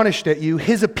astonished at you,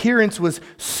 his appearance was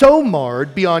so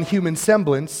marred beyond human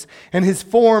semblance, and his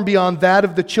form beyond that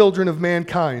of the children of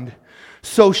mankind.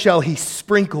 So shall he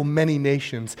sprinkle many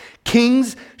nations.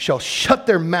 Kings shall shut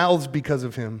their mouths because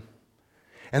of him.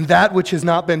 And that which has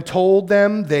not been told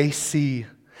them, they see.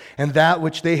 And that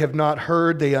which they have not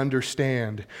heard, they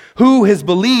understand. Who has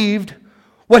believed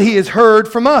what he has heard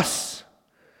from us?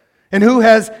 And who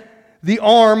has the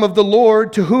arm of the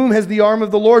Lord, to whom has the arm of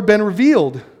the Lord been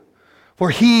revealed? For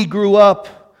he grew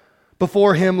up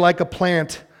before him like a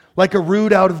plant, like a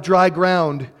root out of dry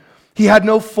ground. He had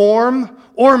no form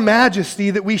or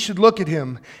majesty that we should look at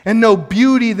him, and no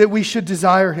beauty that we should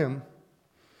desire him.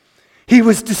 He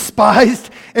was despised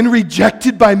and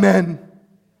rejected by men,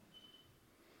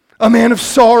 a man of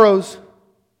sorrows,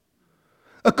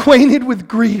 acquainted with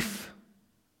grief,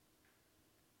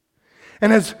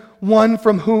 and as one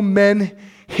from whom men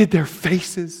hid their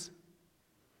faces.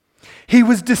 He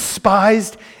was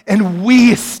despised, and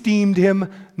we esteemed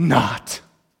him not.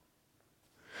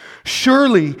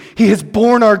 Surely he has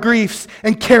borne our griefs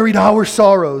and carried our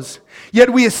sorrows.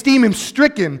 Yet we esteem him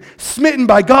stricken, smitten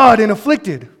by God, and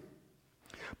afflicted.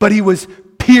 But he was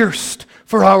pierced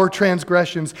for our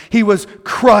transgressions. He was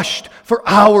crushed for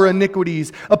our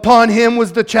iniquities. Upon him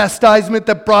was the chastisement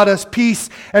that brought us peace,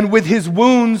 and with his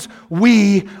wounds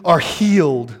we are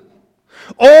healed.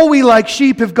 All we like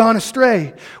sheep have gone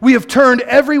astray. We have turned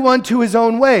everyone to his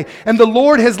own way, and the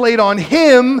Lord has laid on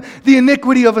him the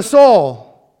iniquity of us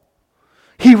all.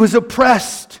 He was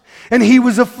oppressed and he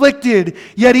was afflicted,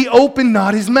 yet he opened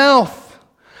not his mouth.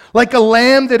 Like a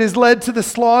lamb that is led to the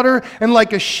slaughter, and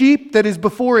like a sheep that is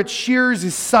before its shearers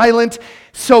is silent,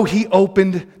 so he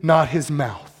opened not his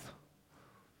mouth.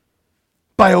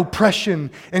 By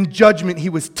oppression and judgment he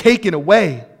was taken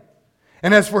away.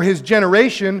 And as for his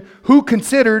generation, who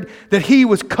considered that he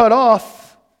was cut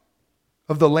off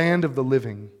of the land of the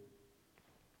living?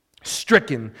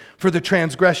 Stricken for the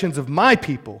transgressions of my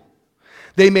people.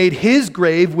 They made his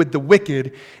grave with the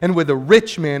wicked and with a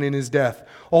rich man in his death,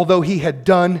 although he had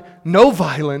done no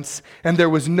violence and there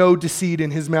was no deceit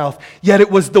in his mouth. Yet it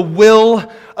was the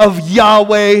will of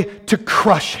Yahweh to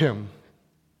crush him.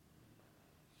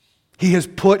 He has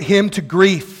put him to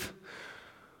grief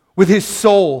with his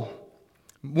soul.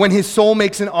 When his soul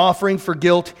makes an offering for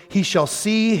guilt, he shall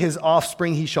see his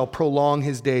offspring, he shall prolong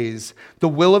his days. The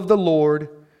will of the Lord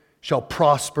shall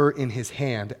prosper in his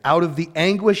hand. Out of the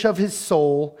anguish of his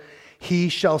soul he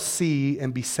shall see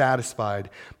and be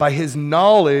satisfied. By his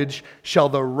knowledge shall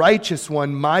the righteous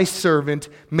one, my servant,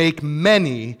 make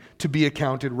many to be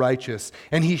accounted righteous,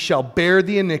 and he shall bear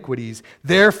the iniquities.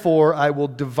 Therefore I will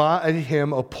divide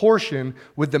him a portion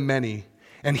with the many,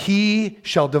 and he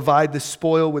shall divide the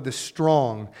spoil with the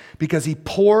strong, because he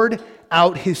poured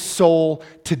out his soul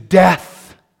to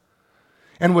death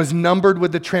and was numbered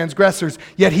with the transgressors.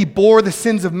 Yet he bore the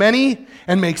sins of many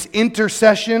and makes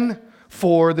intercession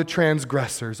for the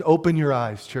transgressors. Open your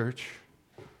eyes, church.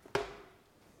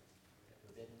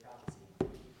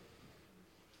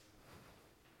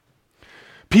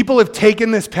 People have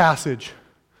taken this passage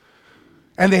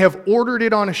and they have ordered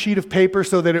it on a sheet of paper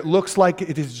so that it looks like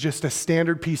it is just a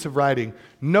standard piece of writing.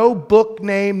 No book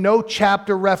name, no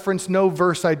chapter reference, no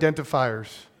verse identifiers.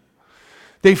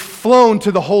 They've flown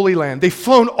to the Holy Land. They've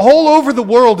flown all over the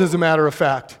world, as a matter of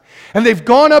fact. And they've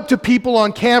gone up to people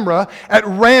on camera at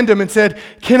random and said,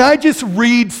 "Can I just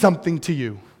read something to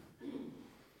you?"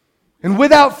 And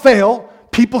without fail,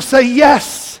 people say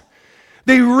yes.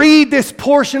 They read this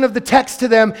portion of the text to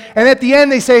them, and at the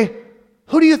end they say,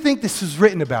 "Who do you think this is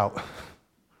written about?"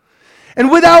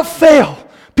 And without fail,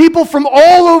 people from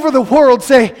all over the world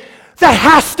say, "That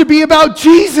has to be about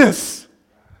Jesus."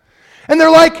 And they're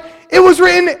like, "It was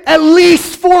written at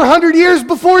least 400 years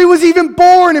before he was even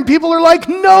born." And people are like,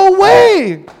 "No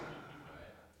way.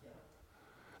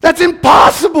 That's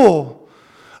impossible."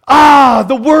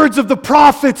 The words of the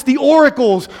prophets, the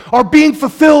oracles, are being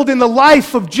fulfilled in the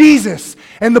life of Jesus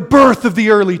and the birth of the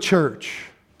early church.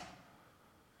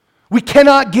 We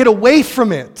cannot get away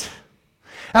from it.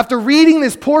 After reading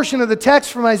this portion of the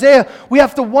text from Isaiah, we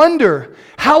have to wonder,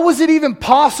 how was it even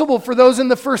possible for those in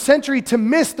the first century to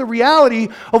miss the reality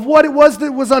of what it was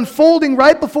that was unfolding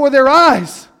right before their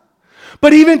eyes?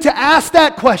 But even to ask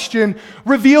that question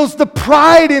reveals the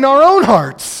pride in our own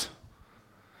hearts.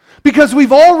 Because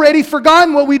we've already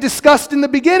forgotten what we discussed in the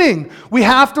beginning. We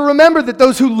have to remember that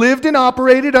those who lived and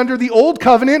operated under the old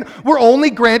covenant were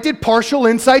only granted partial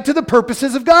insight to the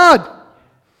purposes of God.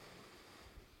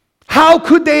 How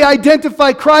could they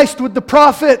identify Christ with the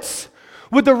prophets,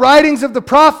 with the writings of the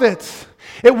prophets?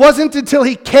 It wasn't until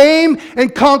he came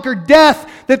and conquered death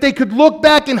that they could look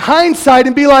back in hindsight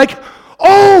and be like,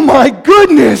 "Oh my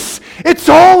goodness, it's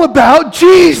all about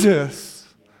Jesus."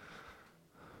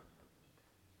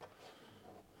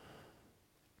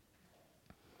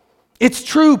 It's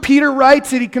true, Peter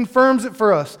writes it, he confirms it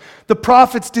for us. The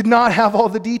prophets did not have all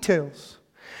the details.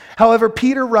 However,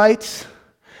 Peter writes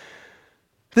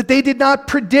that they did not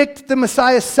predict the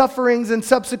Messiah's sufferings and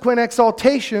subsequent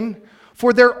exaltation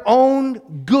for their own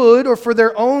good or for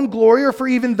their own glory or for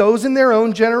even those in their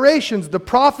own generations. The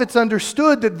prophets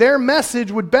understood that their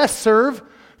message would best serve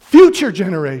future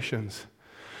generations.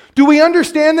 Do we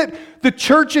understand that the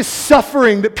church is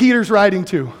suffering that Peter's writing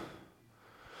to?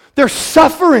 They're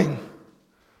suffering.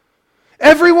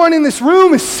 Everyone in this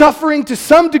room is suffering to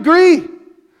some degree.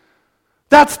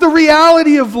 That's the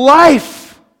reality of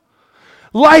life.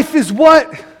 Life is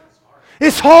what?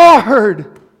 It's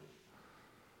hard.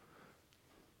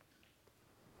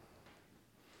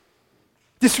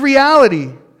 This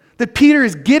reality that Peter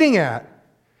is getting at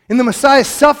in the Messiah's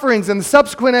sufferings and the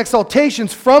subsequent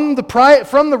exaltations from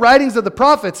the writings of the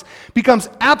prophets becomes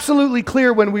absolutely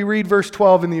clear when we read verse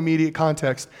 12 in the immediate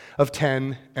context of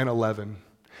 10 and 11.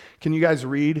 Can you guys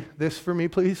read this for me,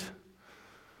 please?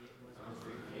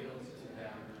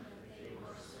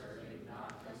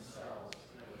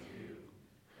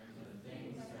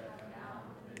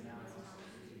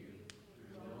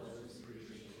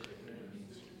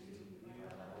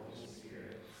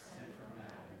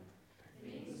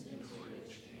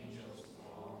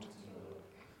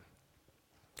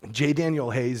 J.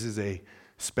 Daniel Hayes is a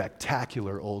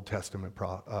spectacular Old Testament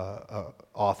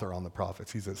author on the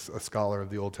prophets. He's a scholar of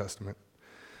the Old Testament.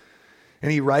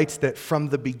 And he writes that from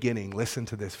the beginning, listen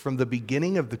to this, from the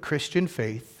beginning of the Christian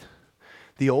faith,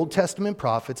 the Old Testament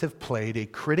prophets have played a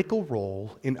critical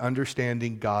role in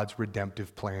understanding God's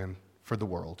redemptive plan for the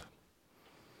world.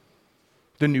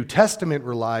 The New Testament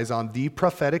relies on the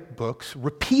prophetic books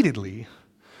repeatedly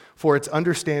for its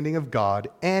understanding of God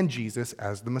and Jesus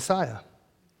as the Messiah.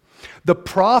 The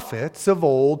prophets of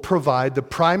old provide the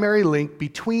primary link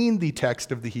between the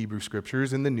text of the Hebrew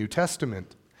Scriptures and the New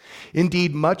Testament.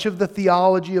 Indeed, much of the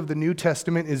theology of the New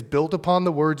Testament is built upon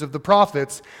the words of the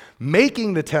prophets,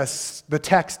 making the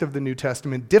text of the New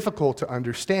Testament difficult to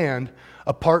understand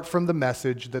apart from the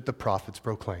message that the prophets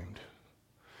proclaimed.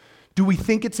 Do we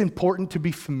think it's important to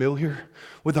be familiar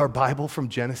with our Bible from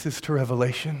Genesis to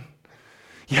Revelation?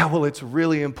 Yeah, well, it's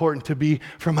really important to be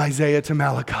from Isaiah to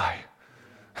Malachi.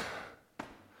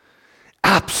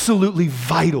 Absolutely. absolutely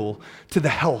vital to the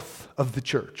health of the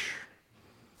church.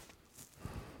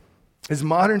 As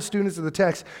modern students of the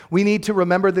text, we need to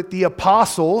remember that the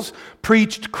apostles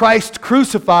preached Christ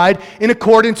crucified in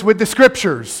accordance with the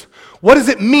Scriptures. What does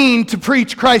it mean to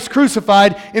preach Christ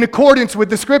crucified in accordance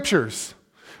with the Scriptures?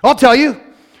 I'll tell you,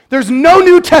 there's no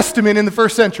New Testament in the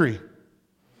first century.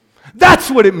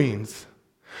 That's what it means.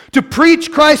 To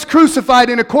preach Christ crucified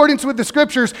in accordance with the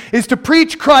Scriptures is to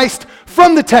preach Christ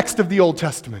from the text of the Old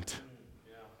Testament.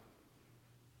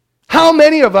 How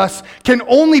many of us can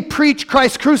only preach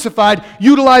Christ crucified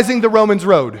utilizing the Romans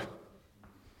road?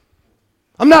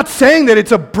 I'm not saying that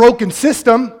it's a broken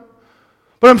system,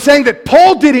 but I'm saying that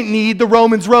Paul didn't need the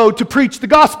Romans road to preach the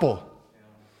gospel.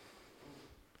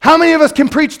 How many of us can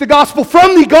preach the gospel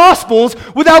from the Gospels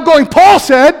without going, Paul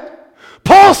said,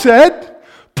 Paul said,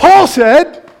 Paul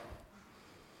said?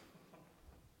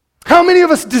 How many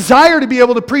of us desire to be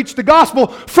able to preach the gospel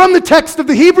from the text of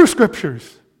the Hebrew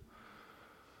Scriptures?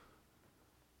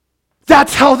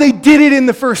 That's how they did it in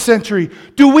the first century.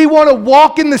 Do we want to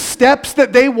walk in the steps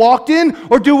that they walked in,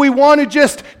 or do we want to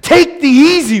just take the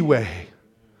easy way?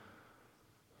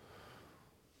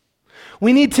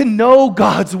 We need to know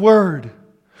God's Word.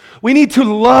 We need to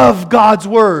love God's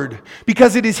Word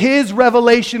because it is His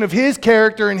revelation of His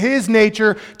character and His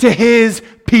nature to His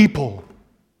people.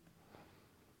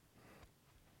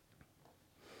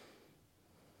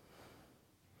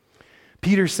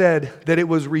 Peter said that it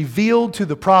was revealed to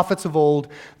the prophets of old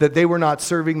that they were not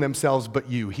serving themselves but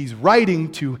you. He's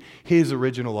writing to his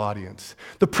original audience.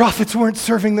 The prophets weren't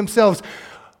serving themselves.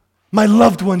 My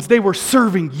loved ones, they were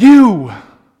serving you.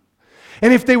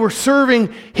 And if they were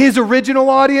serving his original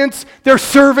audience, they're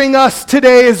serving us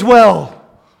today as well.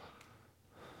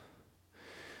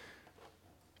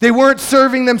 They weren't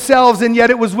serving themselves, and yet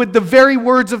it was with the very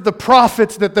words of the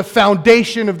prophets that the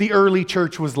foundation of the early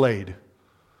church was laid.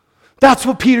 That's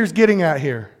what Peter's getting at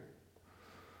here.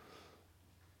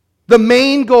 The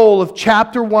main goal of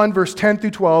chapter 1, verse 10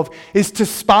 through 12, is to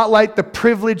spotlight the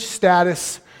privileged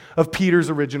status of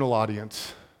Peter's original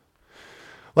audience.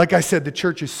 Like I said, the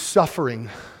church is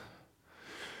suffering.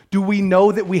 Do we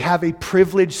know that we have a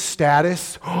privileged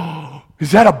status?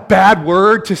 Is that a bad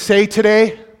word to say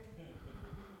today?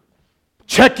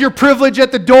 Check your privilege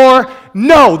at the door.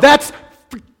 No, that's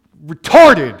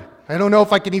retarded. I don't know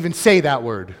if I can even say that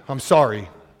word. I'm sorry.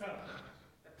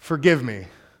 Forgive me.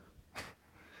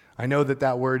 I know that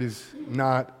that word is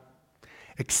not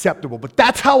acceptable, but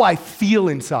that's how I feel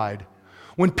inside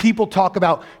when people talk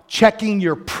about checking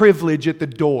your privilege at the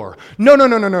door. No.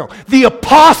 The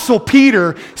Apostle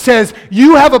Peter says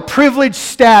you have a privileged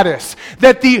status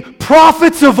that the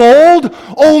prophets of old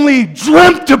only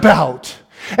dreamt about.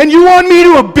 And you want me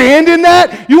to abandon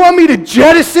that? You want me to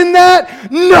jettison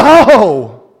that?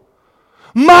 No!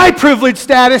 My privileged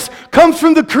status comes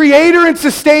from the creator and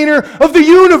sustainer of the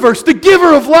universe, the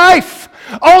giver of life.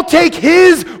 I'll take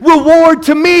his reward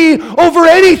to me over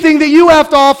anything that you have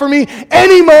to offer me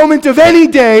any moment of any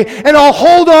day, and I'll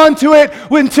hold on to it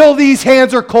until these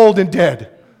hands are cold and dead.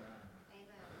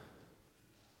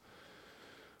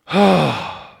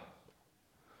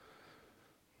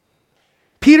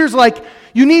 Peter's like,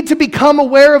 you need to become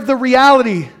aware of the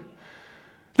reality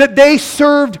that they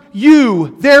served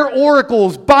you. Their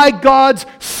oracles, by God's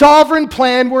sovereign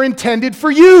plan, were intended for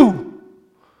you.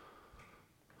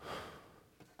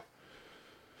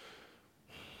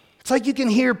 It's like you can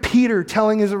hear Peter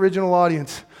telling his original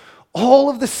audience, all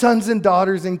of the sons and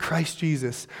daughters in Christ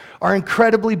Jesus are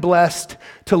incredibly blessed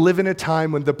to live in a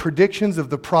time when the predictions of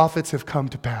the prophets have come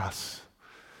to pass.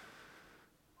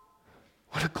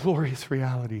 What a glorious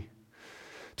reality.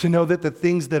 To know that the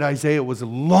things that Isaiah was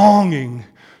longing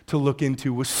to look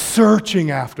into, was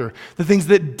searching after, the things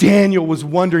that Daniel was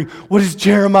wondering, what does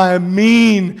Jeremiah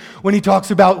mean when he talks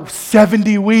about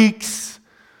 70 weeks?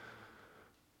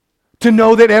 To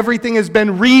know that everything has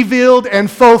been revealed and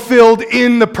fulfilled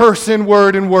in the person,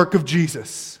 word, and work of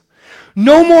Jesus.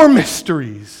 No more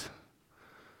mysteries.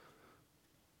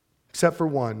 Except for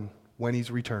one, when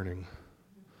he's returning.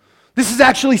 This is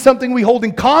actually something we hold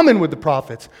in common with the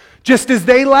prophets. Just as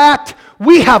they lacked,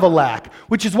 we have a lack,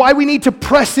 which is why we need to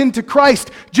press into Christ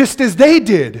just as they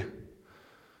did.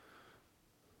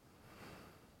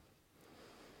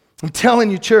 I'm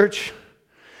telling you, church,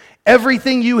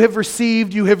 everything you have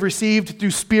received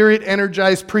through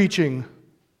Spirit-energized preaching.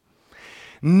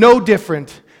 No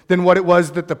different than what it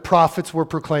was that the prophets were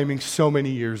proclaiming so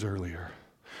many years earlier.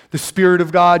 The Spirit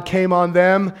of God came on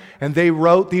them, and they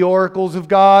wrote the oracles of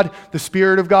God. The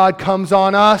Spirit of God comes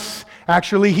on us.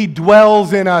 Actually, He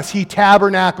dwells in us. He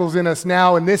tabernacles in us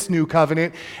now in this new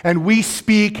covenant, and we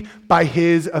speak by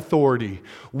His authority.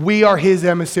 We are His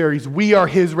emissaries. We are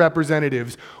His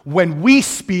representatives. When we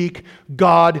speak,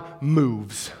 God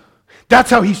moves. That's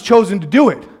how He's chosen to do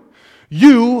it.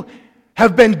 You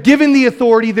have been given the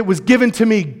authority that was given to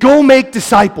me. Go make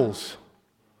disciples.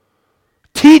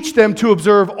 Teach them to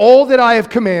observe all that I have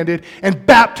commanded and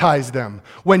baptize them.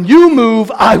 When you move,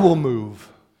 I will move.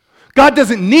 God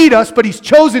doesn't need us, but He's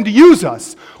chosen to use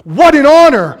us. What an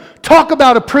honor. Talk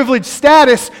about a privileged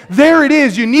status. There it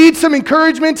is. You need some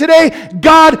encouragement today?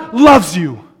 God loves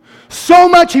you so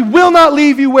much He will not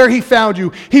leave you where He found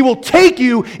you. He will take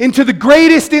you into the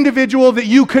greatest individual that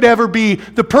you could ever be,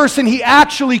 the person He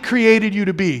actually created you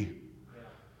to be.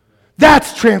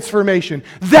 That's transformation.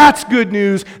 That's good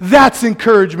news. That's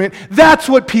encouragement. That's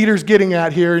what Peter's getting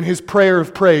at here in his prayer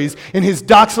of praise, in his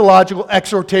doxological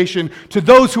exhortation to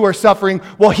those who are suffering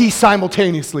while he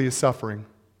simultaneously is suffering.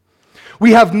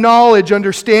 We have knowledge,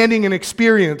 understanding, and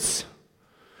experience.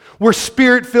 We're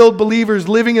Spirit-filled believers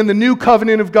living in the new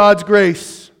covenant of God's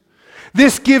grace.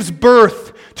 This gives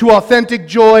birth to authentic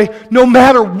joy no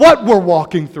matter what we're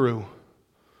walking through.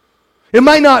 It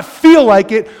might not feel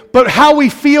like it, but how we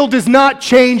feel does not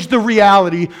change the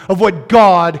reality of what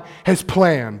God has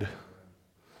planned.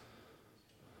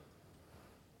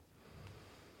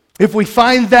 If we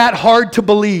find that hard to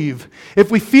believe,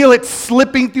 if we feel it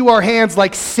slipping through our hands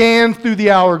like sand through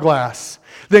the hourglass,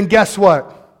 then guess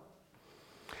what?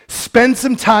 Spend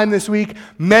some time this week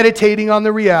meditating on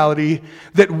the reality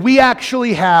that we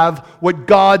actually have what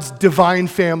God's divine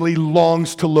family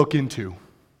longs to look into.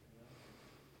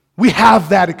 We have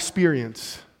that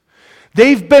experience.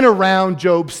 They've been around,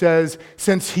 Job says,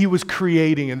 since he was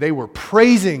creating, and they were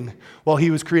praising while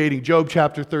he was creating. Job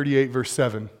chapter 38, verse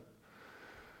 7.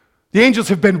 The angels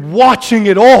have been watching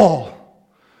it all,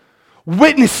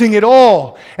 witnessing it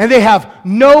all, and they have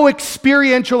no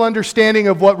experiential understanding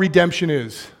of what redemption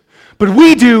is. But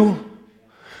we do,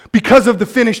 because of the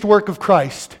finished work of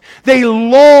Christ. They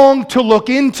long to look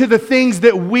into the things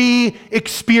that we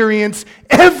experience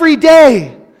every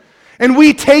day. And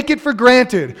we take it for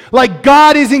granted, like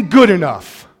God isn't good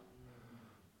enough.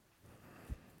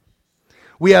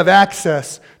 We have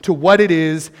access to what it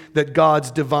is that God's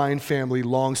divine family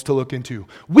longs to look into.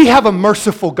 We have a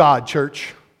merciful God,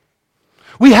 church.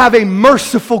 We have a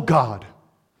merciful God.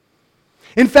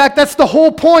 In fact, that's the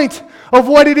whole point of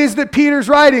what it is that Peter's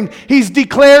writing. He's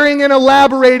declaring and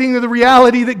elaborating the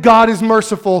reality that God is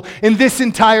merciful in this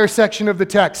entire section of the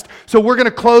text. So we're going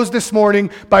to close this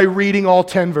morning by reading all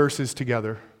 10 verses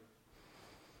together.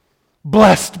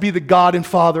 Blessed be the God and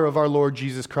Father of our Lord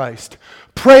Jesus Christ.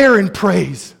 Prayer and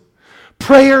praise.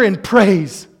 Prayer and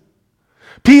praise.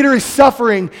 Peter is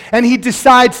suffering, and he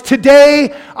decides,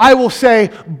 today I will say,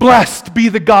 blessed be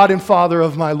the God and Father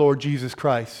of my Lord Jesus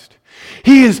Christ.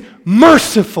 He is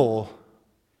merciful.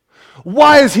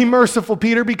 Why is He merciful,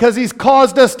 Peter? Because He's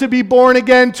caused us to be born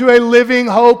again to a living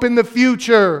hope in the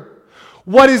future.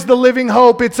 What is the living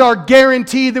hope? It's our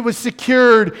guarantee that was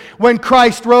secured when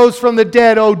Christ rose from the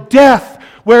dead. O death,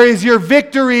 where is your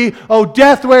victory? O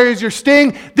death, where is your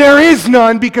sting? There is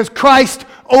none, because Christ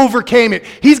overcame it.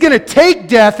 He's going to take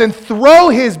death and throw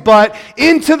His butt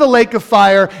into the lake of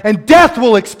fire, and death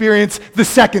will experience the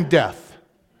second death.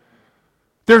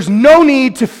 There's no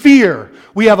need to fear.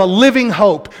 We have a living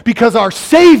hope because our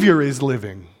Savior is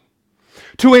living.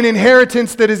 To an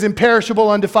inheritance that is imperishable,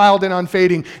 undefiled, and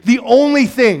unfading. The only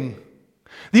thing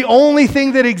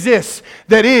that exists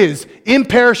that is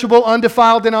imperishable,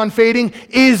 undefiled, and unfading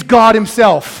is God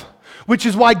Himself, which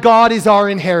is why God is our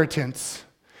inheritance.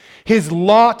 His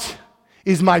lot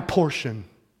is my portion,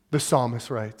 the psalmist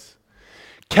writes.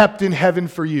 Kept in heaven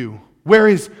for you. Where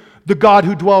is the God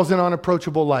who dwells in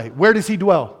unapproachable light? Where does He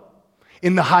dwell?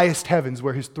 In the highest heavens,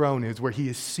 where His throne is, where He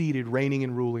is seated, reigning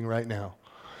and ruling right now.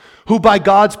 Who by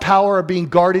God's power are being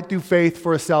guarded through faith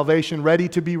for a salvation ready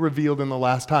to be revealed in the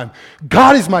last time.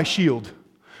 God is my shield.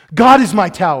 God is my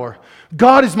tower.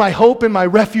 God is my hope and my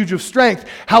refuge of strength.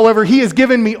 However, He has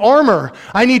given me armor.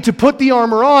 I need to put the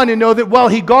armor on and know that while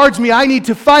He guards me, I need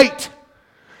to fight.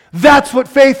 That's what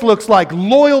faith looks like.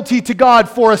 Loyalty to God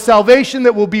for a salvation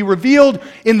that will be revealed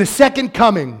in the second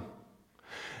coming.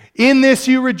 In this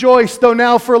you rejoice, though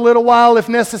now for a little while, if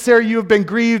necessary, you have been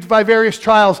grieved by various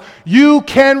trials. You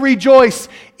can rejoice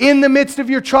in the midst of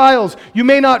your trials. You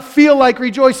may not feel like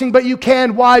rejoicing, but you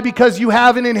can. Why? Because you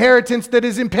have an inheritance that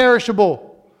is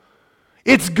imperishable.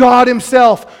 It's God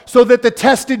himself, so that the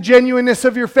tested genuineness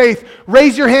of your faith,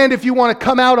 raise your hand if you want to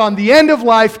come out on the end of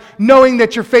life knowing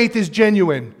that your faith is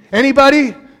genuine.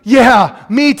 Anybody? Yeah,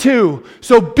 me too.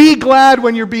 So be glad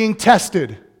when you're being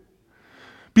tested,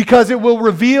 because it will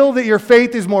reveal that your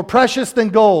faith is more precious than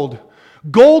gold.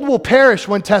 Gold will perish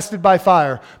when tested by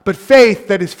fire, but faith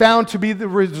that is found to be the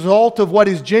result of what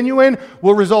is genuine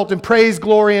will result in praise,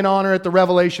 glory, and honor at the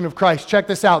revelation of Christ. Check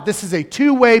this out. This is a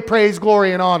two-way praise,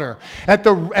 glory, and honor. At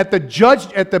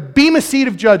the bema seat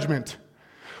of judgment,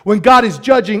 when God is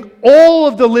judging all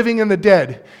of the living and the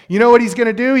dead, you know what he's going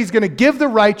to do? He's going to give the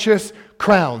righteous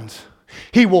crowns.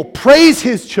 He will praise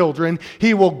his children,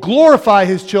 he will glorify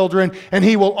his children, and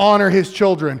he will honor his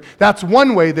children. That's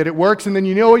one way that it works. And then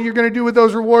you know what you're going to do with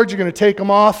those rewards? You're going to take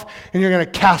them off, and you're going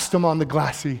to cast them on the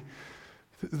glassy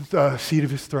seat of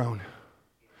his throne.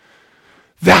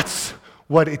 That's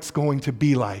what it's going to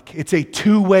be like. It's a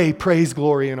two-way praise,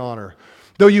 glory, and honor.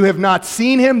 Though you have not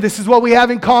seen him, this is what we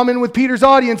have in common with Peter's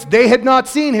audience. They had not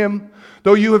seen him.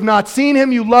 Though you have not seen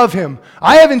him, you love him.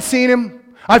 I haven't seen him.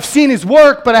 I've seen his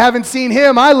work, but I haven't seen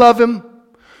him. I love him.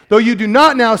 Though you do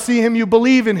not now see him, you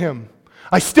believe in him.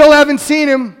 I still haven't seen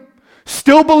him,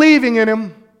 still believing in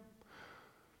him.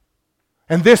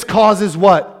 And this causes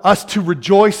what? Us to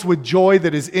rejoice with joy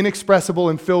that is inexpressible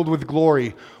and filled with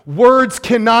glory. Words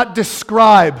cannot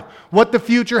describe what the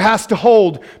future has to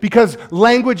hold, because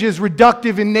language is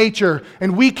reductive in nature,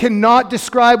 and we cannot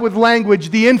describe with language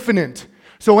the infinite.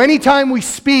 So anytime we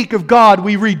speak of God,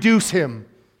 we reduce him.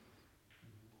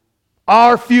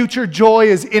 Our future joy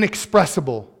is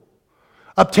inexpressible.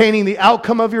 Obtaining the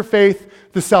outcome of your faith,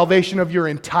 the salvation of your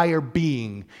entire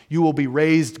being. You will be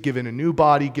raised, given a new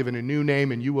body, given a new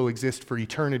name, and you will exist for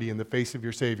eternity in the face of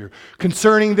your Savior.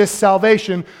 Concerning this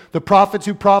salvation, the prophets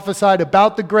who prophesied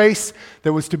about the grace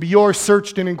that was to be yours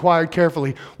searched and inquired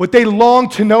carefully. What they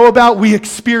longed to know about, we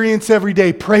experience every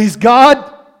day. Praise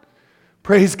God.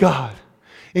 Praise God.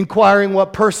 Inquiring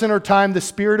what person or time the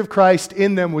Spirit of Christ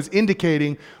in them was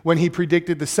indicating when he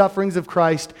predicted the sufferings of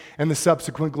Christ and the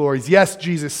subsequent glories. Yes,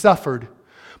 Jesus suffered,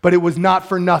 but it was not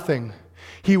for nothing.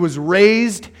 He was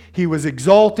raised, he was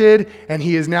exalted, and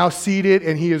he is now seated,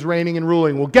 and he is reigning and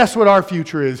ruling. Well, guess what our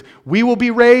future is? We will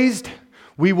be raised,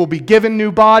 we will be given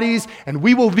new bodies, and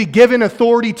we will be given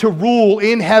authority to rule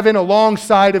in heaven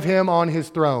alongside of him on his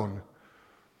throne.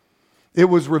 It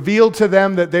was revealed to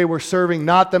them that they were serving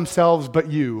not themselves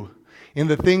but you in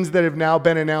the things that have now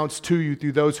been announced to you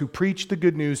through those who preach the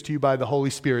good news to you by the Holy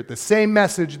Spirit. The same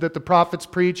message that the prophets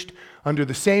preached under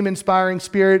the same inspiring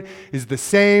Spirit is the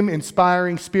same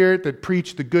inspiring Spirit that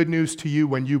preached the good news to you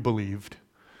when you believed.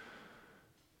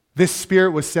 This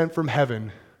Spirit was sent from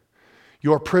heaven.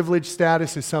 Your privileged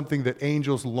status is something that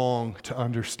angels long to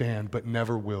understand but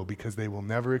never will, because they will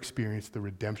never experience the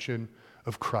redemption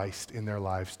of Christ in their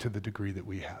lives to the degree that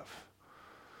we have.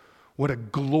 What a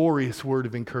glorious word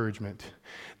of encouragement.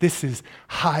 This is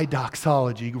high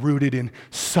doxology rooted in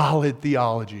solid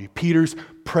theology. Peter's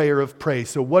prayer of praise.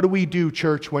 So what do we do,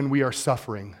 church, when we are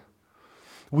suffering?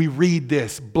 We read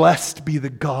this: blessed be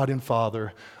the God and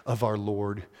Father of our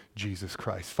Lord Jesus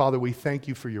Christ. Father, we thank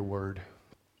you for your word.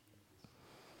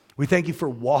 We thank you for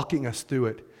walking us through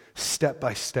it step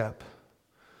by step.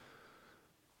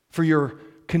 For your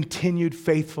continued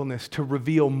faithfulness to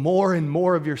reveal more and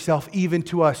more of yourself even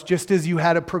to us, just as you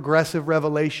had a progressive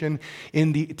revelation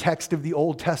in the text of the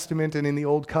Old Testament and in the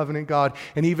Old Covenant, God.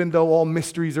 And even though all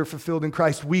mysteries are fulfilled in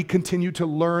Christ, we continue to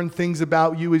learn things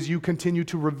about you as you continue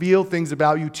to reveal things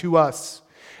about you to us.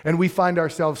 And we find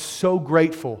ourselves so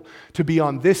grateful to be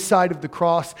on this side of the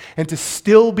cross and to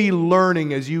still be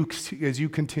learning as you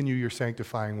continue your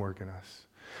sanctifying work in us.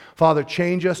 Father,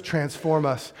 change us, transform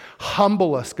us,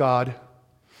 humble us, God.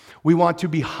 We want to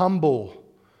be humble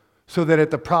so that at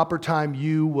the proper time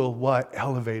you will what?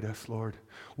 Elevate us, Lord.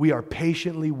 We are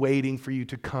patiently waiting for you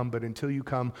to come, but until you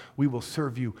come, we will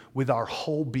serve you with our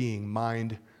whole being,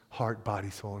 mind, heart, body,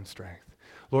 soul, and strength.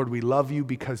 Lord, we love you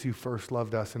because you first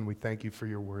loved us, and we thank you for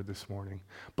your word this morning.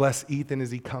 Bless Ethan as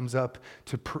he comes up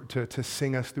to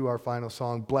sing us through our final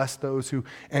song. Bless those who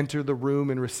enter the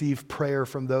room and receive prayer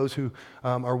from those who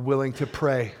are willing to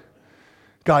pray.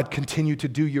 God, continue to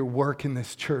do your work in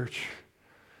this church.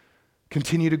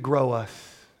 Continue to grow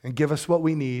us and give us what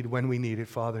we need when we need it,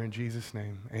 Father, in Jesus'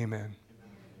 name. Amen.